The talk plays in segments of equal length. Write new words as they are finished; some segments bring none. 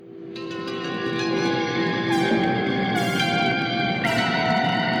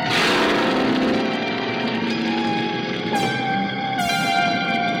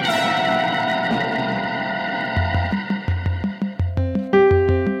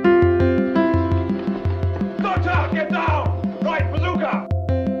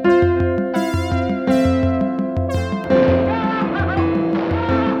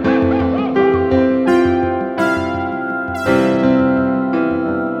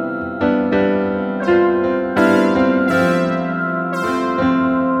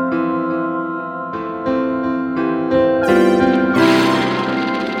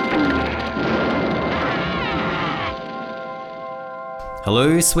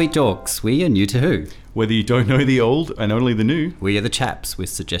sweet dorks. We are new to Who. Whether you don't know the old and only the new. We are the chaps with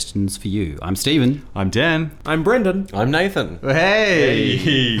suggestions for you. I'm Stephen. I'm Dan. I'm Brendan. I'm Nathan.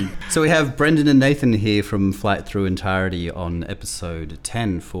 Hey! So we have Brendan and Nathan here from Flight Through Entirety on episode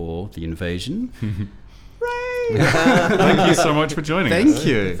 10 for The Invasion. Thank you so much for joining us. Thank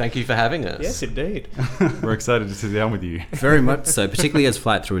you. Thank you for having us. Yes, indeed. We're excited to sit down with you. Very much so, particularly as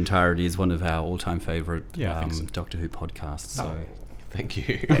Flight Through Entirety is one of our all-time favourite Yeah, I think so. Doctor Who podcasts. So. Thank you.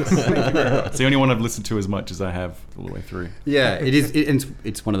 It's the only one I've listened to as much as I have all the way through. Yeah, it is.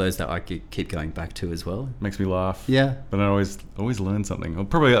 It's one of those that I keep going back to as well. Makes me laugh. Yeah. But I always learn something.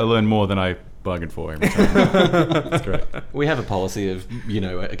 I learn more than I bargained for every time. That's great. We have a policy of,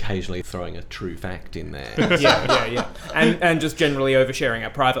 occasionally throwing a true fact in there. Yeah. And just generally oversharing our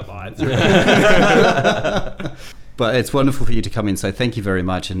private lives. But it's wonderful for you to come in, so thank you very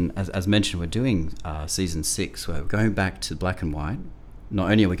much. And as mentioned, we're doing season 6, where we're going back to black and white. Not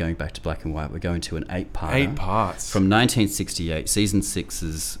only are we going back to black and white, we're going to an 8-parter. 8 parts. From 1968, season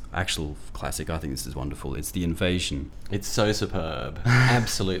 6's actual classic. I think this is wonderful. It's The Invasion. It's so superb.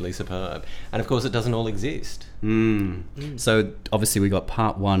 Absolutely superb. And of course, it doesn't all exist. So obviously we got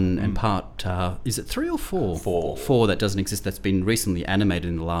part 1 and part, is it 3 or 4? 4. 4 that doesn't exist, that's been recently animated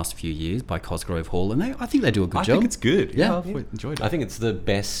in the last few years by Cosgrove Hall, and I think they do a good job. I think it's good. Yeah. I've enjoyed it. I think it's the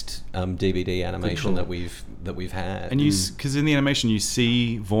best DVD animation that we've had. And because in the animation you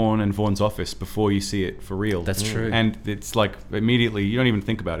see Vaughn and Vaughn's office before you see it for real. That's true. And it's like immediately, you don't even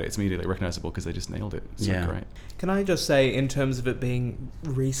think about it. It's immediately recognizable because they just nailed it. It's so great. Can I just say, in terms of it being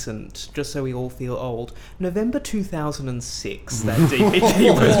recent, just so we all feel old, November 2006, that DVD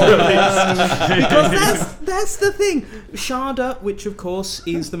was released. Because that's the thing. Shada, which of course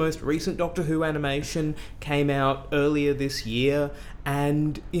is the most recent Doctor Who animation, came out earlier this year,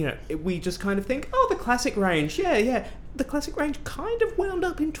 and, we just kind of think, the classic range, yeah. The classic range kind of wound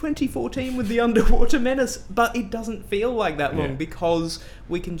up in 2014 with the Underwater Menace, but it doesn't feel like that long because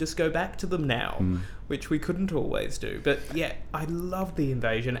we can just go back to them now, which we couldn't always do. But yeah, I love The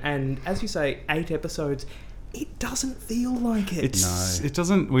Invasion, and as you say, 8 episodes, it doesn't feel like it. It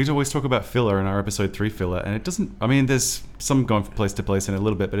doesn't. We always talk about filler in our episode 3 filler, and it doesn't. I mean, there's some going from place to place in a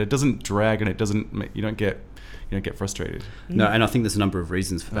little bit, but it doesn't drag, and it doesn't. You don't get frustrated. No, and I think there's a number of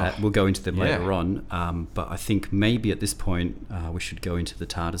reasons for that. We'll go into them later on. But I think maybe at this point we should go into the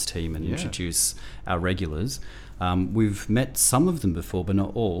TARDIS team and introduce our regulars. We've met some of them before, but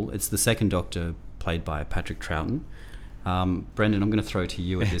not all. It's the second Doctor, played by Patrick Troughton. Brendan, I'm going to throw to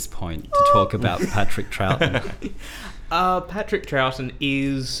you at this point to talk about Patrick Troughton. Patrick Troughton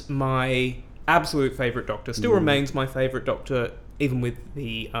is my absolute favourite Doctor. Still remains my favourite Doctor, even with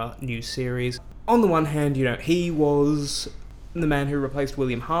the new series. On the one hand, he was the man who replaced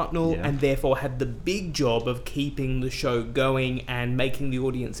William Hartnell and therefore had the big job of keeping the show going and making the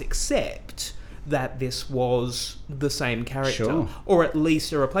audience accept that this was the same character, or at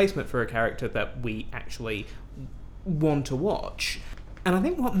least a replacement for a character that we actually want to watch. And I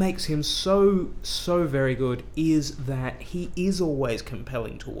think what makes him so very good is that he is always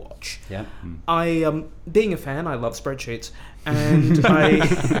compelling to watch. Yeah. I, being a fan, I love spreadsheets, and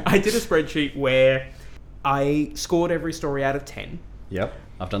I did a spreadsheet where I scored every story out of 10. Yep,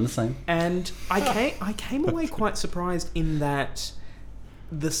 I've done the same. And I came away quite surprised in that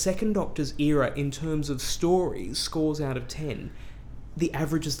the Second Doctor's era, in terms of stories, scores out of 10, the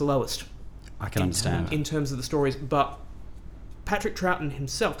average is the lowest. I can understand. In terms of the stories, but Patrick Troughton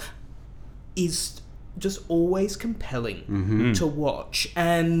himself is just always compelling to watch.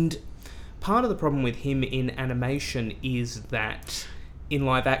 And part of the problem with him in animation is that in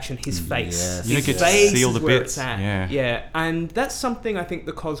live action, his face, you don't get to see all the bits. Yeah, and that's something I think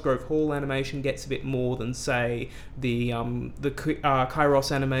the Cosgrove Hall animation gets a bit more than, say, the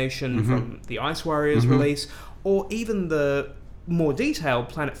Kairos animation from the Ice Warriors release, or even the more detailed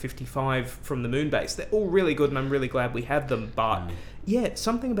Planet 55 from the Moonbase. They're all really good, and I'm really glad we have them, but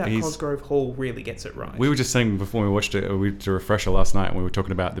something about Cosgrove Hall really gets it right. We were just saying before we watched it, we did a refresher last night, and we were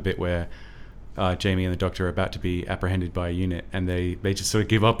talking about the bit where Jamie and the Doctor are about to be apprehended by a unit, and they just sort of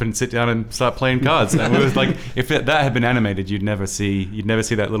give up and sit down and start playing cards. And it was like, if that had been animated, you'd never see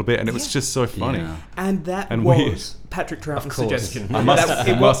that little bit, and it was just so funny. Yeah. And that was weird. Patrick Troughton's suggestion.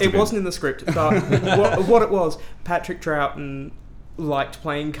 It wasn't in the script, but what it was, Patrick Troughton liked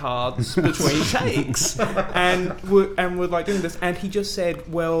playing cards between takes and would like doing this, and he just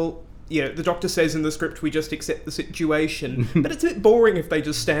said, well, the Doctor says in the script, we just accept the situation, but it's a bit boring if they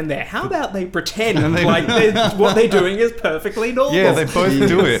just stand there. How about they pretend like what they're doing is perfectly normal? Yeah, they both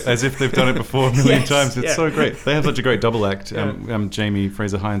do it as if they've done it before a million times. It's so great. They have such a great double act. Jamie,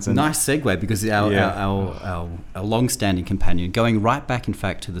 Fraser Hines, and nice segue, because our long-standing companion, going right back, in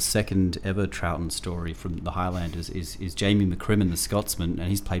fact, to the second ever Troughton story from the Highlanders, is Jamie McCrimmon, the Scotsman, and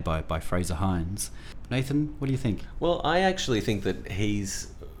he's played by Fraser Hines. Nathan, what do you think? Well, I actually think that he's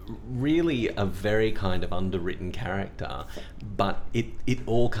really a very kind of underwritten character, but it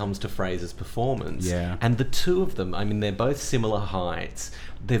all comes to Fraser's performance. Yeah. And the two of them, I mean, they're both similar heights.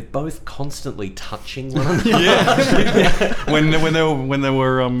 They're both constantly touching one another. When they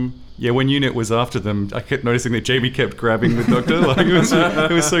were when Unit was after them, I kept noticing that Jamie kept grabbing the Doctor. Like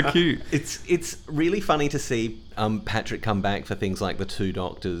it was so cute. It's really funny to see Patrick come back for things like the Two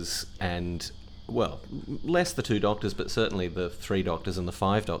Doctors and, well, less the Two Doctors, but certainly the Three Doctors and the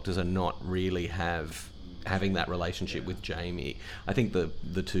Five Doctors are not really having that relationship with Jamie. I think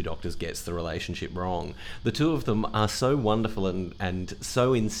the Two Doctors gets the relationship wrong. The two of them are so wonderful and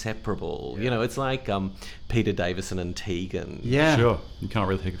so inseparable. You know, it's like Peter Davison and Tegan. Yeah. Sure. You can't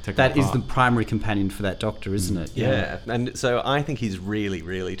really take that them is apart. the primary companion for that Doctor, isn't it? Yeah. And so I think he's really,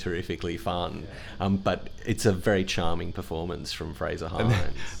 really terrifically fun. But it's a very charming performance from Fraser Hines.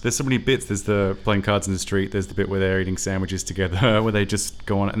 There's so many bits. There's the playing cards in the street. There's the bit where they're eating sandwiches together, where they just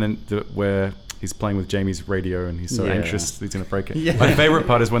go on, and then where he's playing with Jamie's radio and he's so anxious he's going to break it. Yeah. My favourite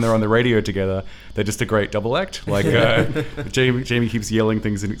part is when they're on the radio together. They're just a great double act. Like Jamie keeps yelling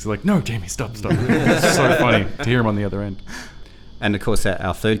things and it's like, no, Jamie, stop. It's so funny to hear him on the other end. And of course,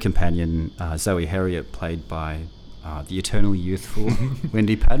 our third companion, Zoe Herriot, played by the eternally youthful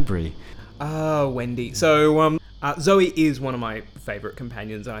Wendy Padbury. Wendy. So Zoe is one of my favourite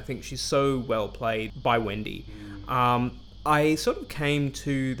companions, and I think she's so well played by Wendy. I sort of came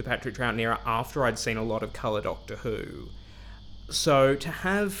to the Patrick Troughton era after I'd seen a lot of colour Doctor Who. So to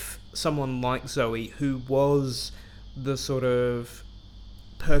have someone like Zoe, who was the sort of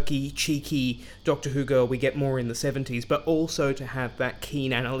perky, cheeky Doctor Who girl we get more in the 70s, but also to have that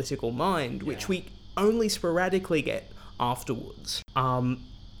keen analytical mind, which we only sporadically get afterwards.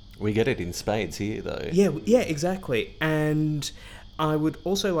 We get it in spades here, though. Yeah, exactly. And I would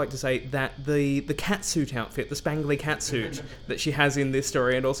also like to say that the catsuit outfit, the spangly catsuit that she has in this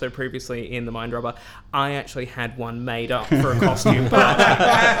story and also previously in The Mind Rubber, I actually had one made up for a costume party,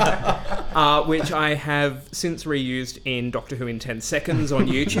 which I have since reused in Doctor Who in 10 Seconds on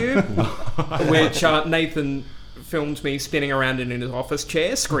YouTube, which Nathan filmed me spinning around in his office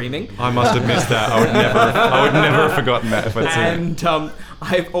chair, screaming. I must have missed that. I would never have forgotten that if I'd seen it. And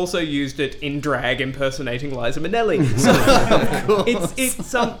I've also used it in drag impersonating Liza Minnelli. So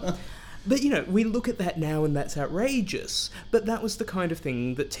it's but you know, we look at that now and that's outrageous. But that was the kind of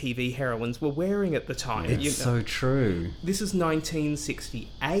thing that TV heroines were wearing at the time. It's so true. This is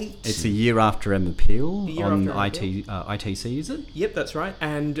 1968. It's a year after Emma Peel on ITC, is it? Yep, that's right.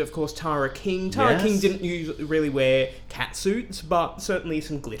 And of course, Tara King. Tara King didn't really wear catsuits, but certainly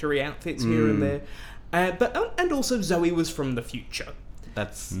some glittery outfits here and there. And also Zoe was from the future.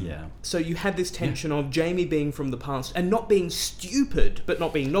 That's, So you had this tension of Jamie being from the past and not being stupid, but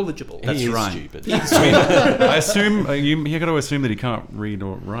not being knowledgeable. He is right. stupid. I assume you got to assume that he can't read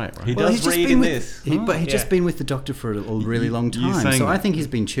or write, right? He does read in this. But he's just been with the Doctor for a really long time. So I think he's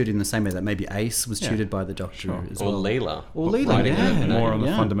been tutored in the same way that maybe Ace was tutored by the Doctor as well. Or Leela. More on the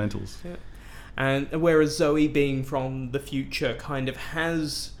fundamentals. Yeah. And whereas Zoe, being from the future, kind of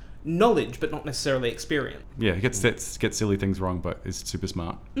has knowledge but not necessarily experience. Yeah, he gets silly things wrong, but is super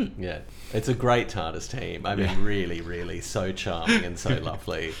smart. Yeah, it's a great TARDIS team. I mean, really, really so charming and so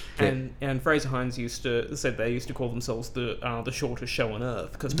lovely. And Fraser Hines said they used to call themselves the shortest show on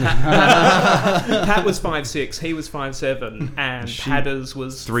Earth because Pat was 5'6", he was 5'7", and Padders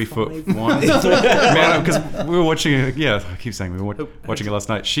was 3'1". Man, because we were watching it. Yeah, I keep saying we were watching it last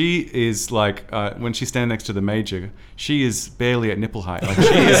night. She is like when she stands next to the Major, she is barely at nipple height. Like she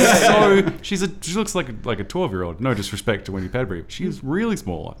is she looks like a 12-year-old. No disrespect to Wendy Padbury. She is really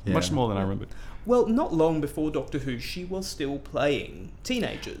small, much smaller than I remembered. Well, not long before Doctor Who, she was still playing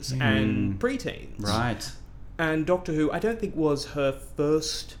teenagers and preteens. Right. And Doctor Who, I don't think was her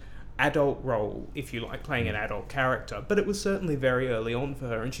first adult role, if you like, playing an adult character, but it was certainly very early on for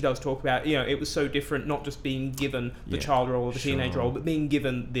her. And she does talk about, it was so different, not just being given the child role or the teenage role, but being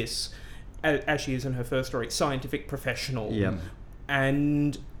given this, as she is in her first story, scientific professional. Yeah.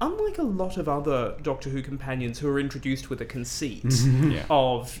 And unlike a lot of other Doctor Who companions who are introduced with a conceit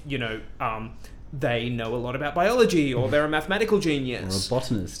of, they know a lot about biology, or they're a mathematical Or genius. a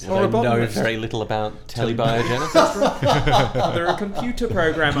botanist. Or a They know botanist. very little about telebiogenesis. They're a computer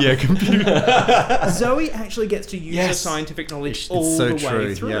programmer. Yeah, computer. Zoe actually gets to use her Yes. scientific knowledge It's all so the way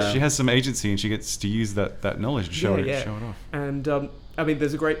true, through. yeah. She has some agency and she gets to use that knowledge to show it off. And I mean,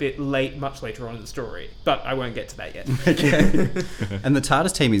 there's a great bit much later on in the story, but I won't get to that yet. And the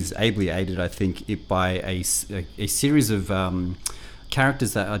TARDIS team is ably aided, I think, by a series of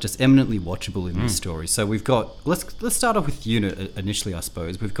characters that are just eminently watchable in this story. So we've got, let's start off with UNIT initially, I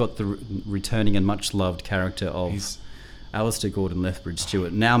suppose. We've got the returning and much loved character of Alistair Gordon Lethbridge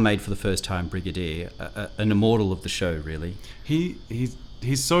Stewart, now made for the first time Brigadier, an immortal of the show, really. He's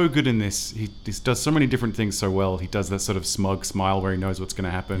so good in this. He does so many different things so well. He does that sort of smug smile where he knows what's going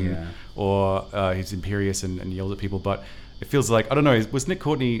to happen, or he's imperious and yells at people. But it feels like, I don't know, was Nick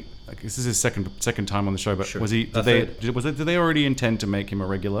Courtney? This is his second time on the show, but Sure. was he? Did they already intend to make him a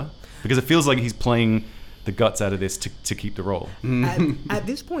regular? Because it feels like he's playing the guts out of this to keep the role. At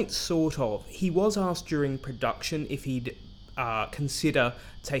this point, sort of. He was asked during production if he'd consider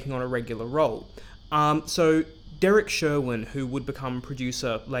taking on a regular role. So Derek Sherwin, who would become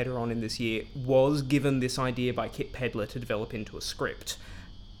producer later on in this year, was given this idea by Kit Pedler to develop into a script.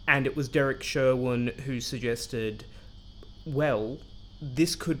 And it was Derek Sherwin who suggested, well,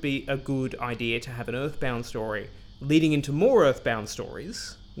 this could be a good idea to have an Earthbound story leading into more Earthbound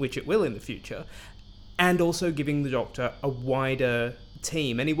stories, which it will in the future, and also giving the Doctor a wider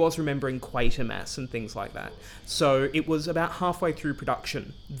team. And he was remembering Quatermass and things like that. So it was about halfway through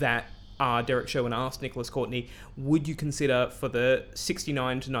production that Derek Sherwin asked Nicholas Courtney, would you consider for the 69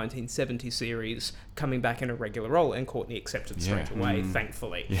 to 1970 series coming back in a regular role? And Courtney accepted straight away,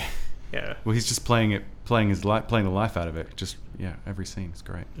 thankfully. Yeah. Well, he's just playing the life out of it. Just every scene is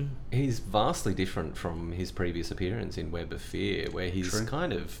great. He's vastly different from his previous appearance in Web of Fear, where he's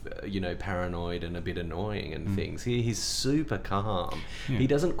kind of, paranoid and a bit annoying and things. He's super calm. Yeah. He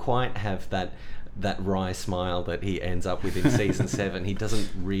doesn't quite have that wry smile that he ends up with in season 7. He doesn't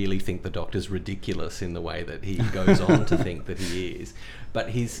really think the Doctor's ridiculous in the way that he goes on to think that he is. But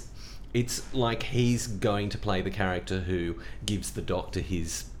it's like he's going to play the character who gives the Doctor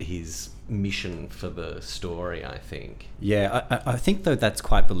his mission for the story, I think. Yeah, I think, though, that's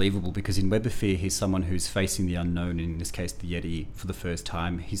quite believable, because in Web of Fear, he's someone who's facing the unknown, in this case, the Yeti, for the first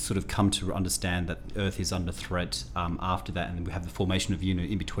time. He's sort of come to understand that Earth is under threat after that, and we have the formation of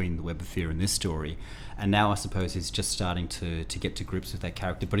UNIT in between the Web of Fear and this story. And now, I suppose, he's just starting to get to grips with that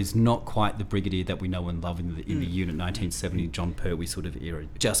character, but he's not quite the Brigadier that we know and love in the UNIT 1970 John Pertwee sort of era,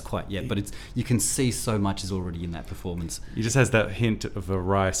 just quite yet. But you can see so much is already in that performance. He just has that hint of a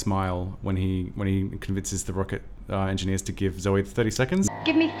wry smile when he convinces the rocket engineers to give Zoe 30 seconds.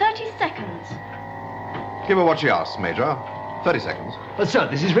 Give me 30 seconds. Give her what she asks, Major. 30 seconds. But sir,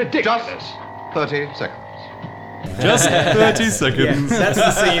 this is ridiculous. Just 30 seconds. Just 30 seconds. That's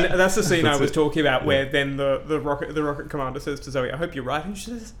the scene. That's the scene I was talking about, where then the rocket commander says to Zoe, "I hope you're right," and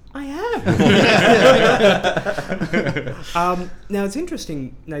she says, "I am." Now it's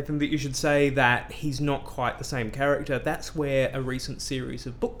interesting, Nathan, that you should say that he's not quite the same character. That's where a recent series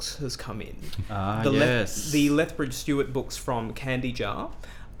of books has come in. The Lethbridge Stewart books from Candy Jar.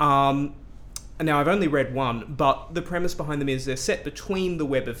 Now I've only read one, but the premise behind them is they're set between the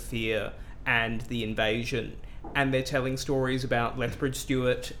Web of Fear and the Invasion. And they're telling stories about Lethbridge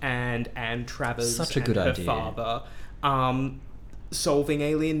Stewart and Anne Travers and her father solving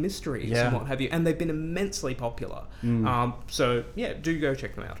alien mysteries and what have you. And they've been immensely popular. So, do go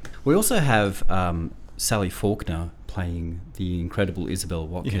check them out. We also have Sally Faulkner playing the incredible Isabel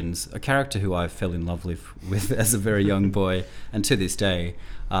Watkins, a character who I fell in love with as a very young boy, and to this day.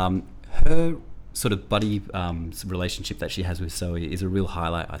 Her sort of buddy relationship that she has with Zoe is a real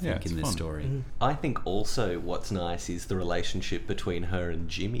highlight, I think, in this story. I think also what's nice is the relationship between her and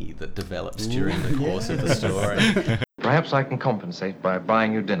Jimmy that develops during the course of the story. Perhaps I can compensate by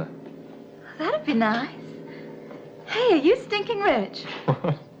buying you dinner. That'd be nice. Hey, are you stinking rich?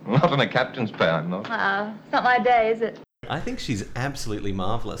 Not on a captain's pay, I'm not. It's not my day, is it? I think she's absolutely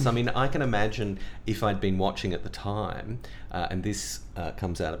marvellous. I mean, I can imagine if I'd been watching at the time, and this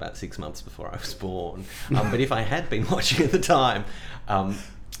comes out about 6 months before I was born, but if I had been watching at the time,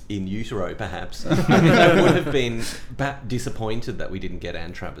 in utero perhaps, I think I would have been disappointed that we didn't get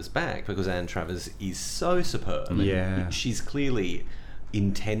Anne Travers back, because Anne Travers is so superb. Yeah. She's clearly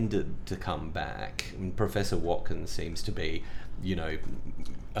intended to come back. And Professor Watkins seems to be,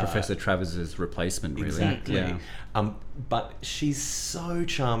 Professor Travers' replacement, really. Exactly. Yeah. But she's so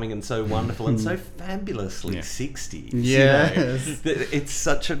charming and so wonderful and so fabulously 60s. Yes. It's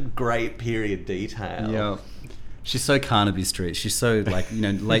such a great period detail. Yeah. She's so Carnaby Street. She's so like, you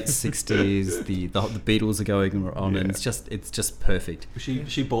know, late 60s. The Beatles are going on, and it's just perfect.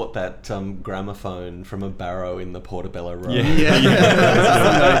 She bought that gramophone from a barrow in the Portobello Road.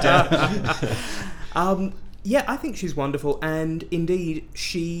 Yeah, I think she's wonderful, and indeed,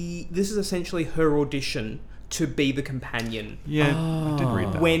 this is essentially her audition to be the companion. I did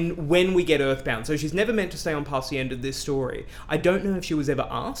read that. When we get Earthbound. So she's never meant to stay on past the end of this story. I don't know if she was ever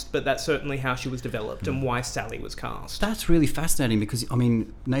asked, but that's certainly how she was developed and why Sally was cast. That's really fascinating because, I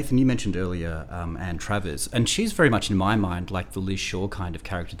mean, Nathan, you mentioned earlier Anne Travers, and she's very much in my mind like the Liz Shaw kind of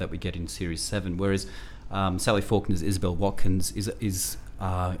character that we get in Series 7, whereas Sally Faulkner's Isabel Watkins is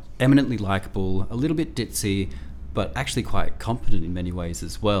eminently likeable, a little bit ditzy, but actually quite competent in many ways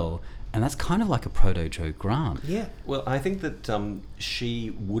as well. And that's kind of like a proto-Jo Grant. Yeah. Well, I think that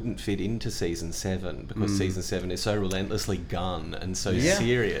she wouldn't fit into Season 7 because Season 7 is so relentlessly gun and so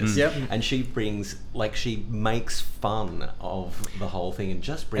serious. And she makes fun of the whole thing and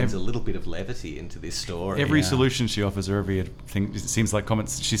just brings a little bit of levity into this story. Every solution she offers, or every thing, it seems like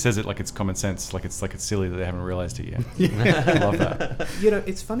she says it like it's common sense, like it's silly that they haven't realised it yet. I love that. You know,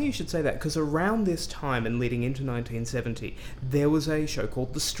 it's funny you should say that, because around this time and leading into 1970, there was a show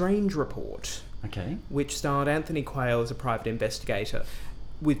called The Strange Report, which starred Anthony Quayle as a private investigator,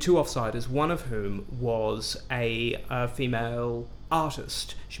 with two offsiders, one of whom was a female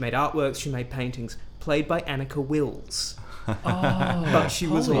artist. She made artworks, she made paintings, played by Annika Wills. But she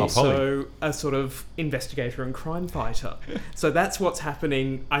was also a sort of investigator and crime fighter. So that's what's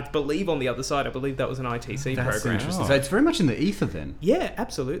happening, I believe, on the other side. I believe that was an ITC program. Interesting. So it's very much in the ether then. Yeah,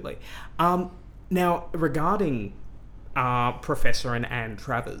 absolutely. Now, regarding Professor and Anne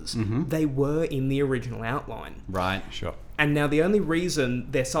Travers, they were in the original outline. Right. Sure. And now the only reason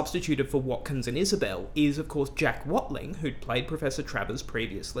they're substituted for Watkins and Isabel is, of course, Jack Watling, who'd played Professor Travers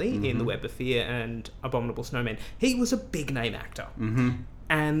previously in The Web of Fear and Abominable Snowman. He was a big-name actor.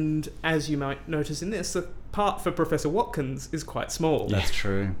 And as you might notice in this, the part for Professor Watkins is quite small. That's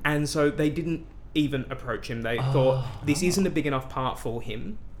true. And so they didn't even approach him. They thought, this isn't a big enough part for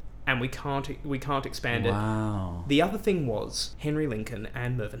him, and we can't expand it. Wow. The other thing was Henry Lincoln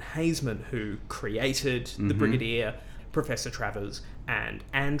and Mervyn Haseman, who created the Brigadier, Professor Travers, and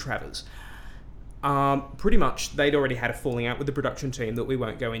Anne Travers. Pretty much, they'd already had a falling out with the production team that we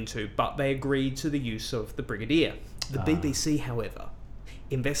won't go into, but they agreed to the use of the Brigadier. The BBC, however,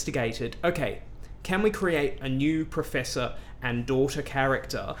 investigated, can we create a new professor and daughter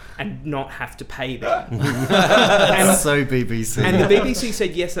character and not have to pay them? That's so BBC. And the BBC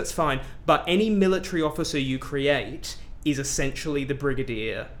said, yes, that's fine, but any military officer you create is essentially the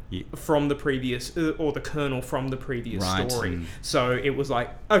brigadier from the previous, or the colonel from the previous story. So it was like,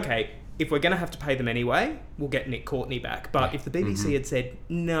 okay, if we're going to have to pay them anyway, we'll get Nick Courtney back. But if the BBC had said,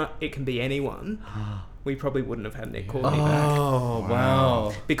 no, it can be anyone, we probably wouldn't have had Nick Courtney back. Oh,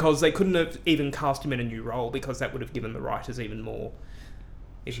 wow. Because they couldn't have even cast him in a new role, because that would have given the writers even more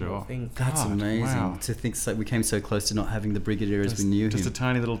things. That's amazing. Wow. To think we came so close to not having the Brigadier as we knew him. Just a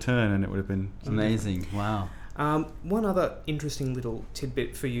tiny little turn and it would have been amazing. Wow. One other interesting little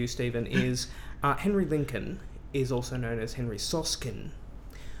tidbit for you, Stephen, is Henry Lincoln is also known as Henry Soskin,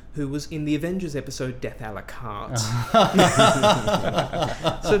 who was in the Avengers episode Death a la carte.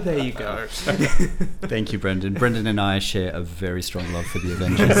 So there you go. Thank you, Brendan. Brendan and I share a very strong love for the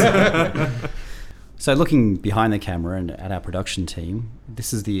Avengers. So looking behind the camera and at our production team,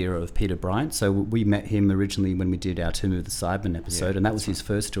 this is the era of Peter Bryant. So we met him originally when we did our Tomb of the Cybermen episode, and that was his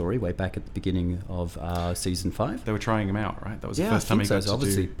first story way back at the beginning of season 5. They were trying him out, right? That was the first time he got to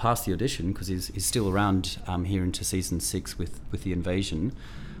obviously passed the audition because he's still around here into season 6 with the invasion.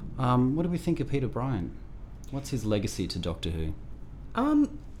 What do we think of Peter Bryant? What's his legacy to Doctor Who?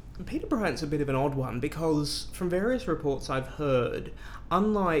 Peter Bryant's a bit of an odd one because from various reports I've heard,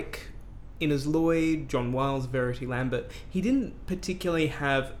 unlike Innes Lloyd, John Wiles, Verity Lambert, he didn't particularly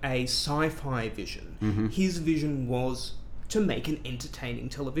have a sci-fi vision. His vision was to make an entertaining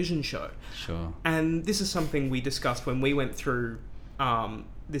television show. Sure. And this is something we discussed when we went through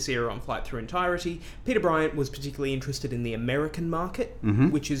this era on Flight Through Entirety. Peter Bryant was particularly interested in the American market,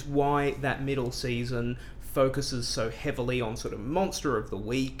 which is why that middle season focuses so heavily on sort of Monster of the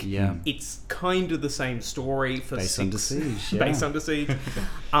Week. Yeah. It's kind of the same story for Base Under Siege. Base Under Siege.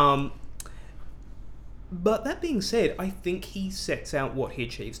 But that being said, I think he sets out what he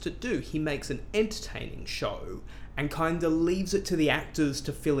achieves to do. He makes an entertaining show and kind of leaves it to the actors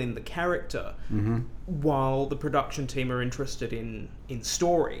to fill in the character while the production team are interested in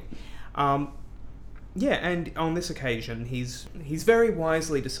story. And on this occasion, he's very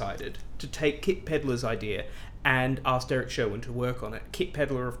wisely decided to take Kit Pedler's idea and ask Derek Sherwin to work on it. Kit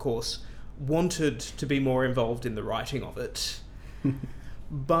Pedler, of course, wanted to be more involved in the writing of it,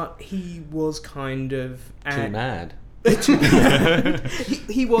 but he was kind of Too mad.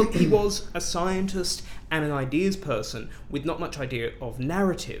 he was a scientist and an ideas person with not much idea of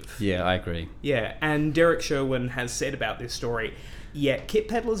narrative. Yeah, I agree. Yeah, and Derek Sherwin has said about this story, Kit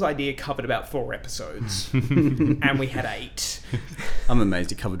Pedler's idea covered about 4 episodes, and we had 8. I'm amazed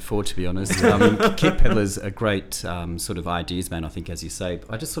he covered 4, to be honest. Kit Pedler's a great sort of ideas man, I think, as you say.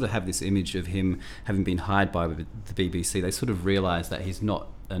 I just sort of have this image of him having been hired by the BBC. They sort of realised that he's not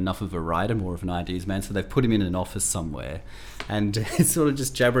enough of a writer, more of an ideas man, so they've put him in an office somewhere, and he's sort of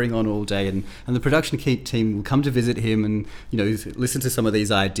just jabbering on all day, and the production team will come to visit him and, you know, listen to some of these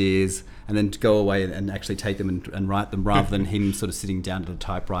ideas and then go away and actually take them and write them, rather than him sort of sitting down to the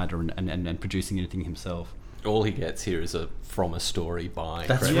typewriter and producing anything himself. All he gets here is from a story by.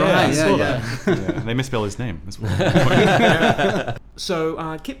 That's Craig. right. Yeah. They misspell his name as well.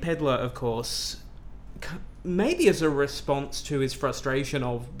 So Kit Pedler, of course, maybe as a response to his frustration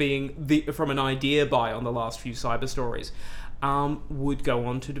of being from an idea buy on the last few cyber stories, would go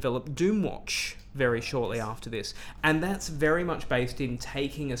on to develop Doomwatch very shortly after this. And that's very much based in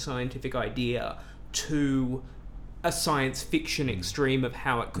taking a scientific idea to a science fiction extreme of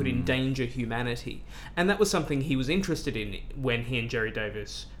how it could endanger humanity. And that was something he was interested in when he and Jerry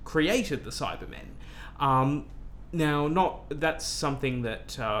Davis created the Cybermen. Now, that's something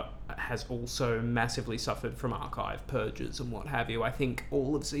that has also massively suffered from archive purges and what have you. I think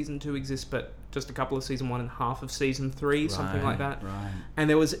all of Season 2 exists, but just a couple of Season 1 and half of Season 3, something like that. Right. And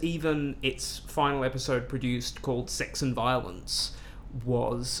there was even its final episode produced called Sex and Violence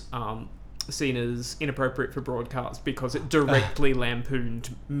was seen as inappropriate for broadcast because it directly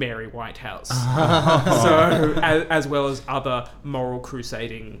lampooned Mary Whitehouse. So, as well as other moral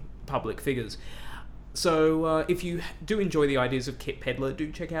crusading public figures. So, if you do enjoy the ideas of Kit Pedler,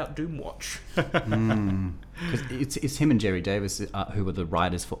 do check out Doomwatch. It's him and Jerry Davis who were the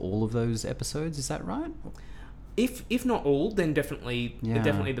writers for all of those episodes, is that right? If not all, then definitely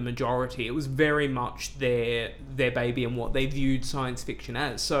the majority. It was very much their baby and what they viewed science fiction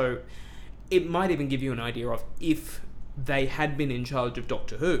as. So, it might even give you an idea of if they had been in charge of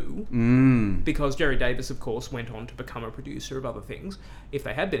Doctor Who, because Jerry Davis, of course, went on to become a producer of other things. If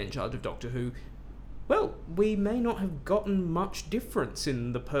they had been in charge of Doctor Who, well, we may not have gotten much difference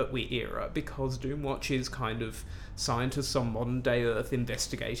in the Pertwee era, because Doomwatch is kind of scientists on modern-day Earth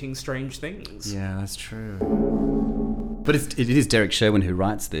investigating strange things. Yeah, that's true. But it is Derek Sherwin who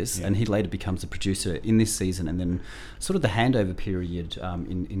writes this, and he later becomes a producer in this season, and then sort of the handover period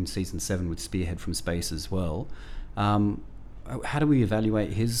in Season 7 with Spearhead from Space as well. How do we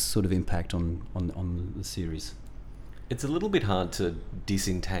evaluate his sort of impact on the series? It's a little bit hard to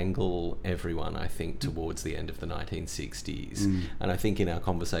disentangle everyone, I think, towards the end of the 1960s. And I think in our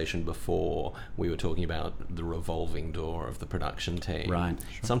conversation before, we were talking about the revolving door of the production team. Right.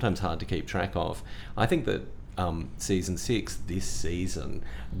 Sure. Sometimes hard to keep track of. I think that Season 6, this season,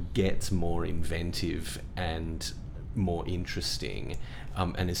 gets more inventive and more interesting,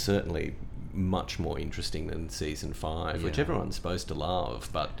 and is certainly much more interesting than Season 5, which everyone's supposed to love,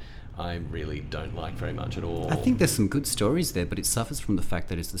 but I really don't like very much at all. I think there's some good stories there, but it suffers from the fact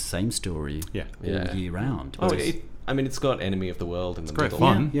that it's the same story all year round. It's got Enemy of the World in the middle. It's great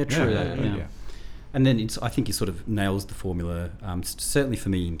fun. Yeah, true. Yeah. And then I think it sort of nails the formula, certainly for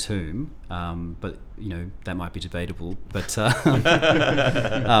me in Tomb, but, you know, that might be debatable. But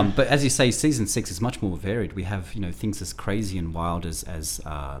but as you say, Season 6 is much more varied. We have, you know, things as crazy and wild as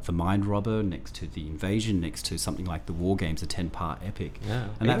The Mind Robber, next to The Invasion, next to something like The War Games, a 10-part epic. Yeah,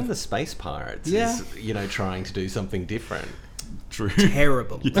 and even The Space Pirates is, you know, trying to do something different. True.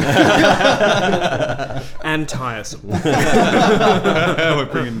 Terrible. And tiresome. We're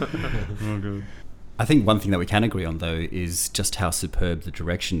bringing... Oh, God. I think one thing that we can agree on, though, is just how superb the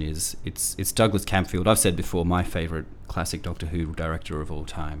direction is. It's Douglas Camfield. I've said before, my favourite classic Doctor Who director of all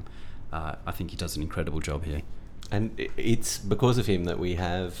time. I think he does an incredible job here. And it's because of him that we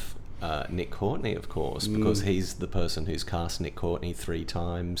have Nick Courtney, of course, because he's the person who's cast Nick Courtney 3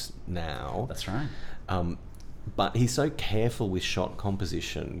 times now. That's right. But he's so careful with shot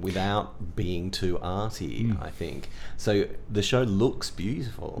composition without being too arty, I think. So the show looks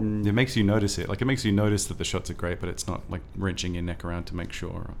beautiful. It makes you notice it. Like, it makes you notice that the shots are great, but it's not like wrenching your neck around to make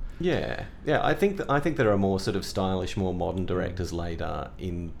sure. Yeah. I think there are more sort of stylish, more modern directors later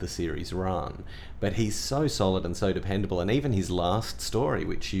in the series run, but he's so solid and so dependable. And even his last story,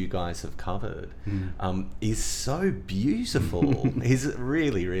 which you guys have covered, is so beautiful. He's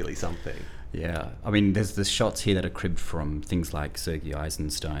really, really something. Yeah, I mean, there's the shots here that are cribbed from things like Sergei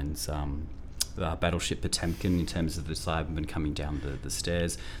Eisenstein's Battleship Potemkin in terms of the Cybermen coming down the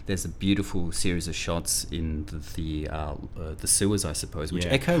stairs. There's a beautiful series of shots in the sewers, I suppose, which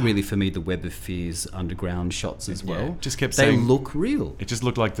echo really for me the Web of Fears underground shots as well. Just kept they saying look real. It just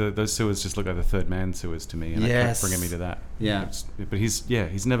looked like those sewers just looked like the Third Man sewers to me, and it kept bringing me to that. Yeah, but he's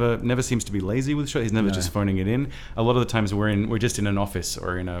never seems to be lazy with shots. He's never just phoning it in. A lot of the times we're just in an office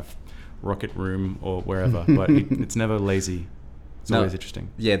or in a rocket room or wherever, but it's never lazy. It's always interesting.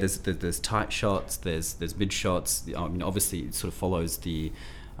 Yeah, there's tight shots, there's mid shots. I mean, obviously, it sort of follows the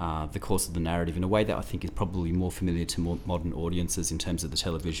course of the narrative in a way that I think is probably more familiar to more modern audiences in terms of the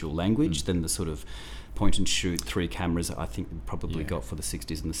televisual language than the sort of point and shoot 3 cameras that I think we probably got for the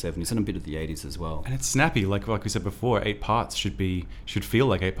 60s and the 70s and a bit of the 80s as well. And it's snappy, like we said before. 8 parts should feel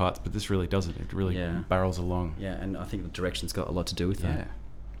like 8 parts, but this really doesn't. It really barrels along. Yeah, and I think the direction's got a lot to do with that.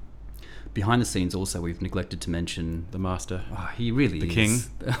 Behind the scenes also, we've neglected to mention the master. Oh, he really is. The king.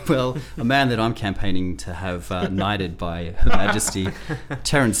 Well, a man that I'm campaigning to have knighted by Her Majesty,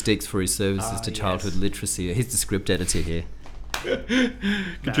 Terrance Dicks, for his services to childhood literacy. He's the script editor here.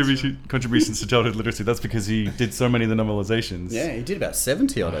 Contributions to childhood literacy. That's because he did so many of the novelizations. Yeah, he did about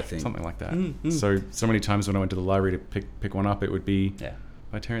 70 odd, I think. Something like that. So many times when I went to the library to pick one up, it would be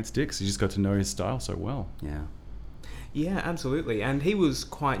by Terrance Dicks. You just got to know his style so well. Yeah. Yeah, absolutely. And he was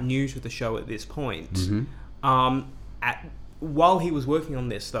quite new to the show at this point. While he was working on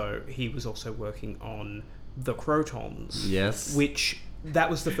this, though, he was also working on The Crotons. Yes. Which, that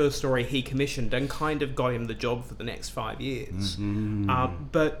was the first story he commissioned and kind of got him the job for the next 5 years.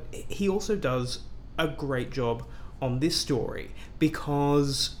 But he also does a great job on this story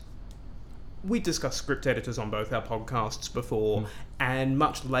because we discussed script editors on both our podcasts before, and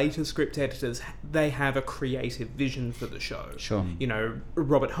much later script editors, they have a creative vision for the show. Sure. You know,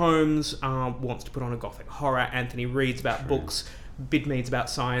 Robert Holmes wants to put on a gothic horror, Anthony reads about books, Bidmead's about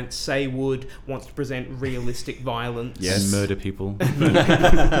science, Saywood wants to present realistic violence. Yes. And murder people.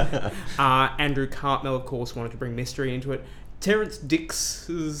 Andrew Cartmel, of course, wanted to bring mystery into it. Terrance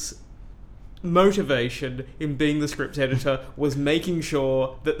Dicks' motivation in being the script editor was making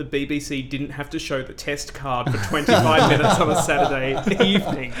sure that the BBC didn't have to show the test card for 25 minutes on a Saturday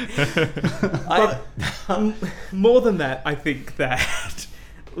evening. But more than that, I think that,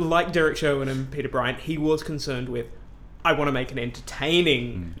 like Derek Sherwin and Peter Bryant, he was concerned with, I want to make an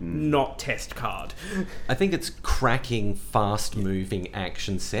entertaining, not test card. I think it's cracking, fast-moving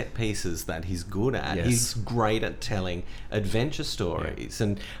action set pieces that he's good at. Yes. He's great at telling adventure stories,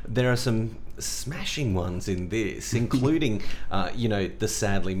 and there are some smashing ones in this, including, the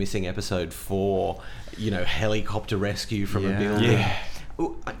sadly missing episode 4, helicopter rescue from a building. Yeah.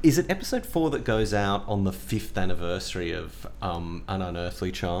 Is it episode 4 that goes out on the 5th anniversary of An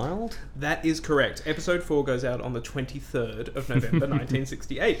Unearthly Child? That is correct. Episode 4 goes out on the 23rd of November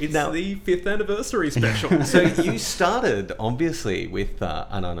 1968. It's the 5th anniversary special. So you started, obviously, with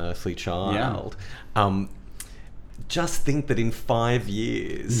An Unearthly Child. Yeah. Just think that in 5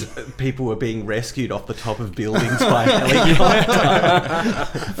 years, people were being rescued off the top of buildings by helicopter.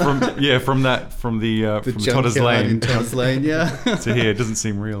 from Todder's Lane. In Todder's Lane, So here, it doesn't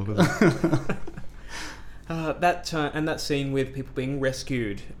seem real, does it? That scene with people being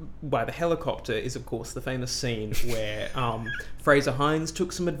rescued by the helicopter is, of course, the famous scene where Fraser Hines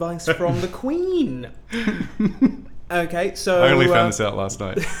took some advice from the Queen. Okay, so... I only found this out last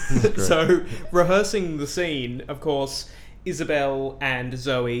night. So, rehearsing the scene, of course, Isabel and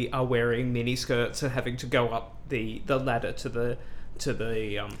Zoe are wearing miniskirts and having to go up the ladder to the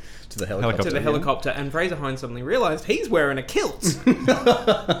helicopter, and Fraser Hines suddenly realised he's wearing a kilt.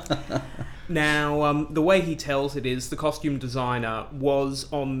 Now, the way he tells it is the costume designer was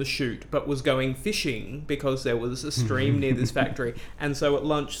on the shoot, but was going fishing because there was a stream near this factory, and so at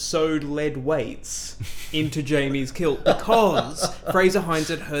lunch sewed lead weights into Jamie's kilt because Fraser Hines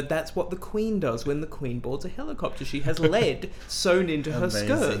had heard that's what the Queen does when the Queen boards a helicopter. She has lead sewn into her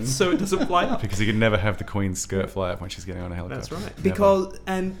skirts so it doesn't fly up. Because you could never have the Queen's skirt fly up when she's getting on a helicopter. That's right.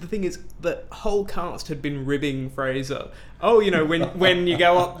 And the thing is, the whole cast had been ribbing Fraser. Oh, when you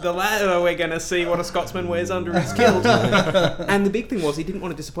go up the ladder, we're going to see what a Scotsman wears under his kilt. And the big thing was he didn't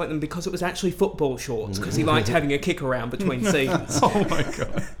want to disappoint them because it was actually football shorts, because he liked having a kick around between scenes. Oh my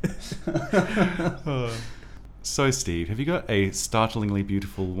God. So, Steve, have you got a startlingly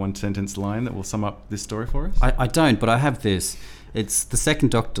beautiful one-sentence line that will sum up this story for us? I don't, but I have this. It's the second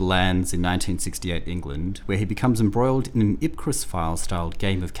Doctor lands in 1968 England, where he becomes embroiled in an Ipcris File-styled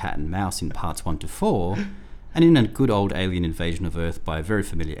game of cat and mouse in parts 1 to 4, and in a good old alien invasion of Earth by a very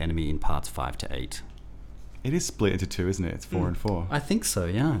familiar enemy in parts 5 to 8. It is split into 2, isn't it? It's 4 and 4. I think so,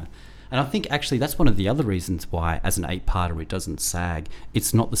 yeah. And I think actually that's one of the other reasons why, as an 8-parter, it doesn't sag.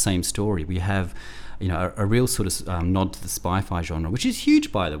 It's not the same story. We have, a real sort of nod to the spy-fi genre, which is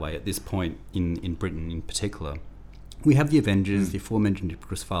huge, by the way, at this point in Britain in particular. We have the Avengers, the aforementioned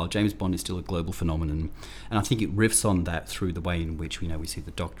Ipcress File. James Bond is still a global phenomenon, and I think it riffs on that through the way in which we see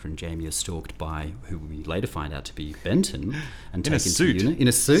the Doctor and Jamie are stalked by who we later find out to be Benton and taken to the unit in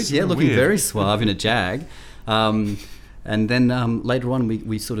a suit, so looking very suave in a Jag. And then later on,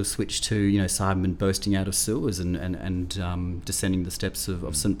 we sort of switch to Cybermen bursting out of sewers and descending the steps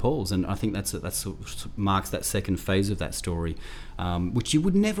of St. Paul's, and I think that sort of marks that second phase of that story, which you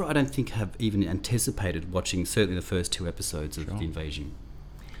would never, I don't think, have even anticipated watching certainly the first 2 episodes of the invasion.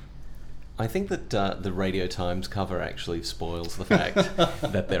 I think that the Radio Times cover actually spoils the fact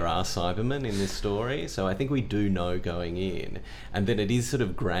that there are Cybermen in this story. So I think we do know going in, and then it is sort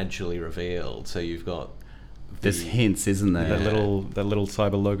of gradually revealed. So you've got there's hints, isn't there? That little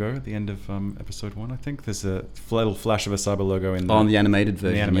cyber logo at the end of episode 1. I think there's a little flash of a cyber logo in the animated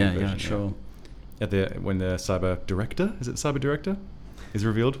version. Yeah, sure. When the cyber director, is it cyber director, is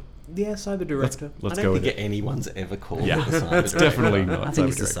revealed. Yeah, cyber director. Let's I go don't with think anyone's ever called Yeah, the cyber it's director. definitely not. I think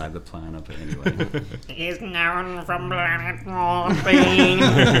it's the cyber planner, but anyway. He's known from planet Morphine.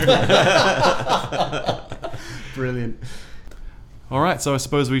 Brilliant. All right, so I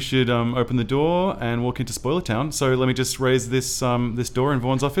suppose we should open the door and walk into Spoiler Town. So let me just raise this door in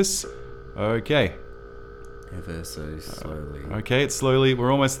Vaughn's office. Okay. Ever so slowly. Okay, it's slowly.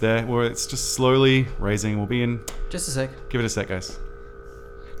 We're almost there. It's just slowly raising. We'll be in. Just a sec. Give it a sec, guys.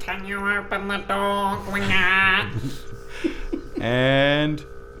 Can you open the door, Winger? And.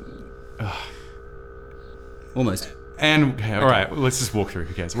 Almost. And okay, all right, let's just walk through.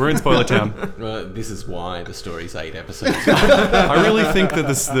 Who cares? We're in Spoiler Town. Well, this is why the story's 8 episodes. I really think that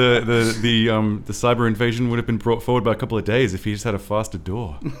the cyber invasion would have been brought forward by a couple of days if he just had a faster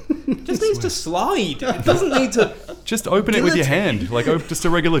door. It just needs to slide. It doesn't need to. Just open it with your hand, like just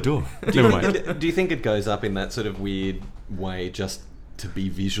a regular door. Never mind. Do you think it goes up in that sort of weird way just to be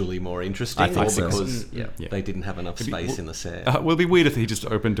visually more interesting, I think or so. because Yeah. they didn't have enough space in the set? Well, it'd be weird if he just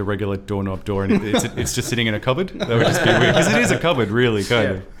opened a regular doorknob door and it's just sitting in a cupboard. That would just be weird, because it is a cupboard, really,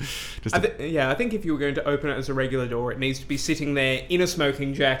 kind of. Just I think if you were going to open it as a regular door, it needs to be sitting there in a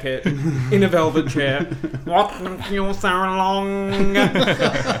smoking jacket, in a velvet chair. What took you so long?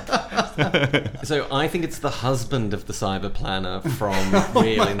 So I think it's the husband of the cyber planner from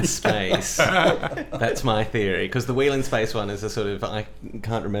Wheel in Space. That's my theory, because the Wheel in Space one is a sort of, I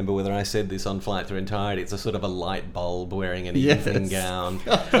can't remember whether I said this on Flight Through Entirety, it's a sort of a light bulb wearing an evening gown.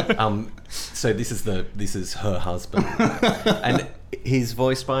 So this is her husband, and he's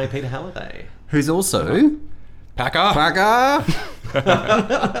voiced by Peter Halliday, who's also Packer.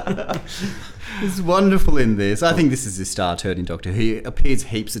 He's wonderful in this. I think this is his star turn in Doctor Who. He appears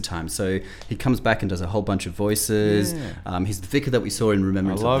heaps of times. So he comes back and does a whole bunch of voices. Yeah. He's the vicar that we saw in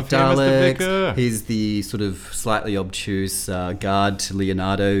Remembrance I of the love him as the Daleks. vicar. He's the sort of slightly obtuse guard to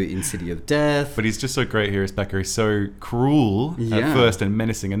Leonardo in City of Death. But he's just so great here as Becker. He's so cruel at first and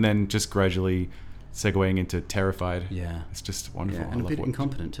menacing, and then just gradually segueing into terrified. Yeah. It's just wonderful. Yeah, I and a love bit what-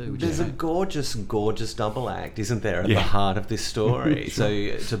 incompetent too. Which There's is a gorgeous double act, isn't there, at Yeah. the heart of this story?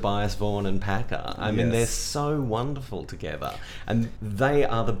 Sure. So Tobias Vaughan and Packer, I mean, they're so wonderful together. And they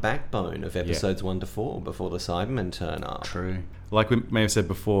are the backbone of episodes 1 to 4 before the Cybermen turn up. true. Like we may have said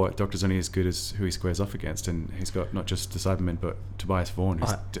before, Doctor's only as good as who he squares off against, and he's got not just the Cybermen, but Tobias Vaughan,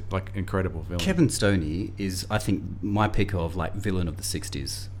 who's like incredible villain. Kevin Stoney is, I think, my pick of like villain of the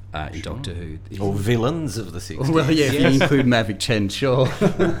 60s in Doctor Who. Or villains of the 60s. Well, yeah, if you include Mavic Chen, sure.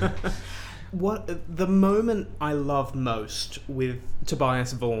 What the moment I love most with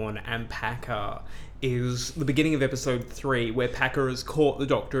Tobias Vaughan and Packer is the beginning of episode 3, where Packer has caught the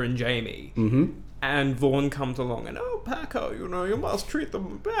Doctor and Jamie. Mm-hmm. And Vaughan comes along and, oh, Packer, you must treat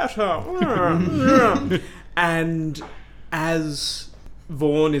them better. And as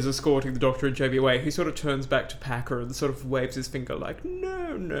Vaughan is escorting the Doctor and Jamie away, he sort of turns back to Packer and sort of waves his finger like,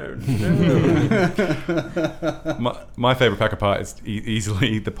 no. My favourite Packer part is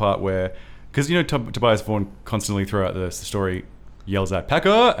easily the part where, because Tobias Vaughan constantly throughout the story yells out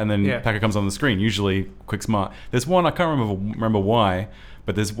Packer, and then Packer comes on the screen, usually quick smart. There's one, I can't remember why,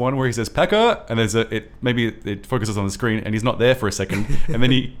 but there's one where he says Packer, and maybe it focuses on the screen and he's not there for a second, and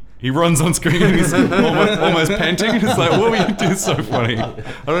then he runs on screen and he's almost panting. It's like, what were you doing? It's so funny. I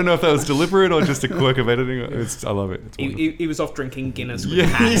don't know if that was deliberate or just a quirk of editing. I love it. It's wonderful. He was off drinking Guinness with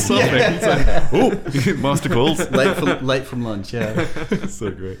He's something. He's like, oh, master calls. late from lunch, yeah. So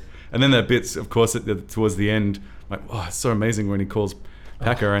great. And then that bits, of course, towards the end, like, oh, it's so amazing when he calls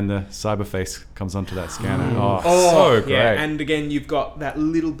Packer and the cyberface comes onto that scanner. So great. Yeah, and again, you've got that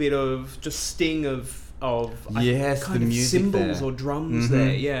little bit of just sting of yes, kind the of music cymbals there. or drums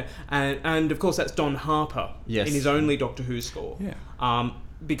there, yeah. And of course that's Don Harper Yes. in his only Doctor Who score. Yeah.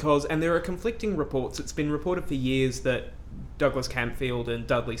 Because there are conflicting reports. It's been reported for years that Douglas Camfield and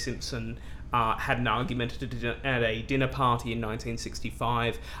Dudley Simpson had an argument at a dinner party in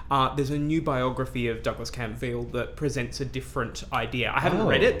 1965. There's a new biography of Douglas Camfield that presents a different idea. I haven't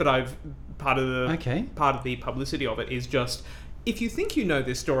read it, but I've part of the publicity of it is just, if you think you know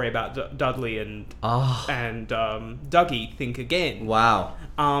this story about Dudley and Dougie, think again. Wow.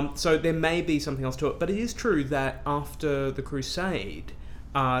 So there may be something else to it, but it is true that after the Crusade,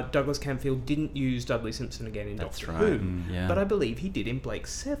 Douglas Camfield didn't use Dudley Simpson again in Doctor Who, yeah. but I believe he did in Blake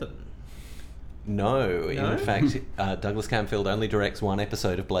 7. No, in fact, Douglas Camfield only directs one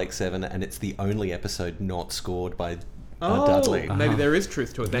episode of Blake 7, and it's the only episode not scored by Dudley. Maybe there is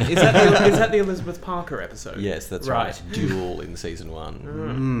truth to it then. Is that the Elizabeth Parker episode? Yes, that's right. Duel in season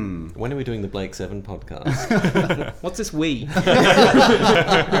 1. When are we doing the Blake 7 podcast? What's this we?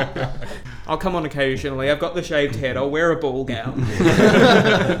 I'll come on occasionally. I've got the shaved head. I'll wear a ball gown.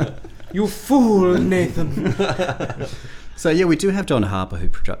 You fool, Nathan. So yeah, we do have Don Harper who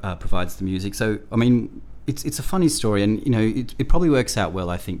provides the music. So I mean, it's a funny story, and you know, it probably works out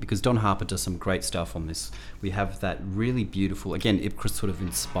well, I think, because Don Harper does some great stuff on this. We have that really beautiful, again, Ipcress sort of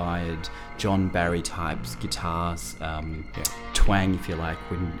inspired John Barry types guitars, twang, if you like,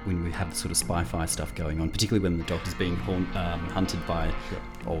 when we have the sort of spy-fi stuff going on, particularly when the Doctor's being hunted by,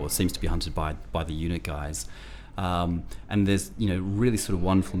 or seems to be hunted by the unit guys. And there's, you know, really sort of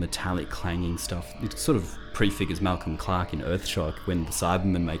wonderful metallic clanging stuff. It sort of prefigures Malcolm Clarke in Earthshock when the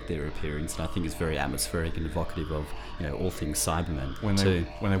Cybermen make their appearance, and I think it's very atmospheric and evocative of, you know, all things Cybermen when too.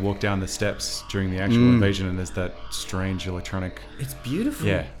 They walk down the steps during the actual invasion, and there's that strange electronic. It's beautiful.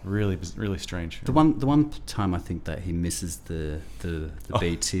 Yeah, really strange. The one time I think that he misses the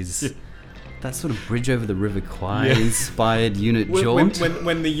beat is that sort of Bridge Over the River Kwai inspired unit jaunt.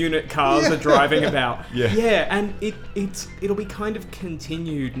 When the unit cars are driving about. Yeah. And it'll be kind of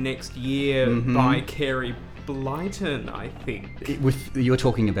continued next year by Kerry Blyton, I think. You're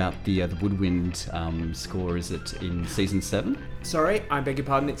talking about the Woodwind score, is it in season 7? Sorry, I beg your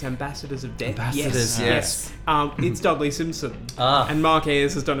pardon, it's Ambassadors of Death. Ambassadors, yes. It's Dudley Simpson. And Mark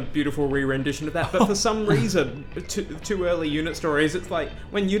Ayres has done a beautiful re-rendition of that. But for some reason, two early unit stories, it's like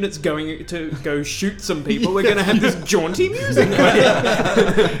when unit's going to go shoot some people, we're going to have this jaunty music.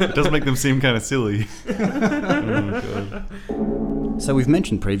 It does make them seem kind of silly. Oh, God. So we've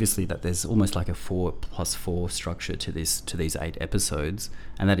mentioned previously that there's almost like a 4+4 structure to these 8 episodes,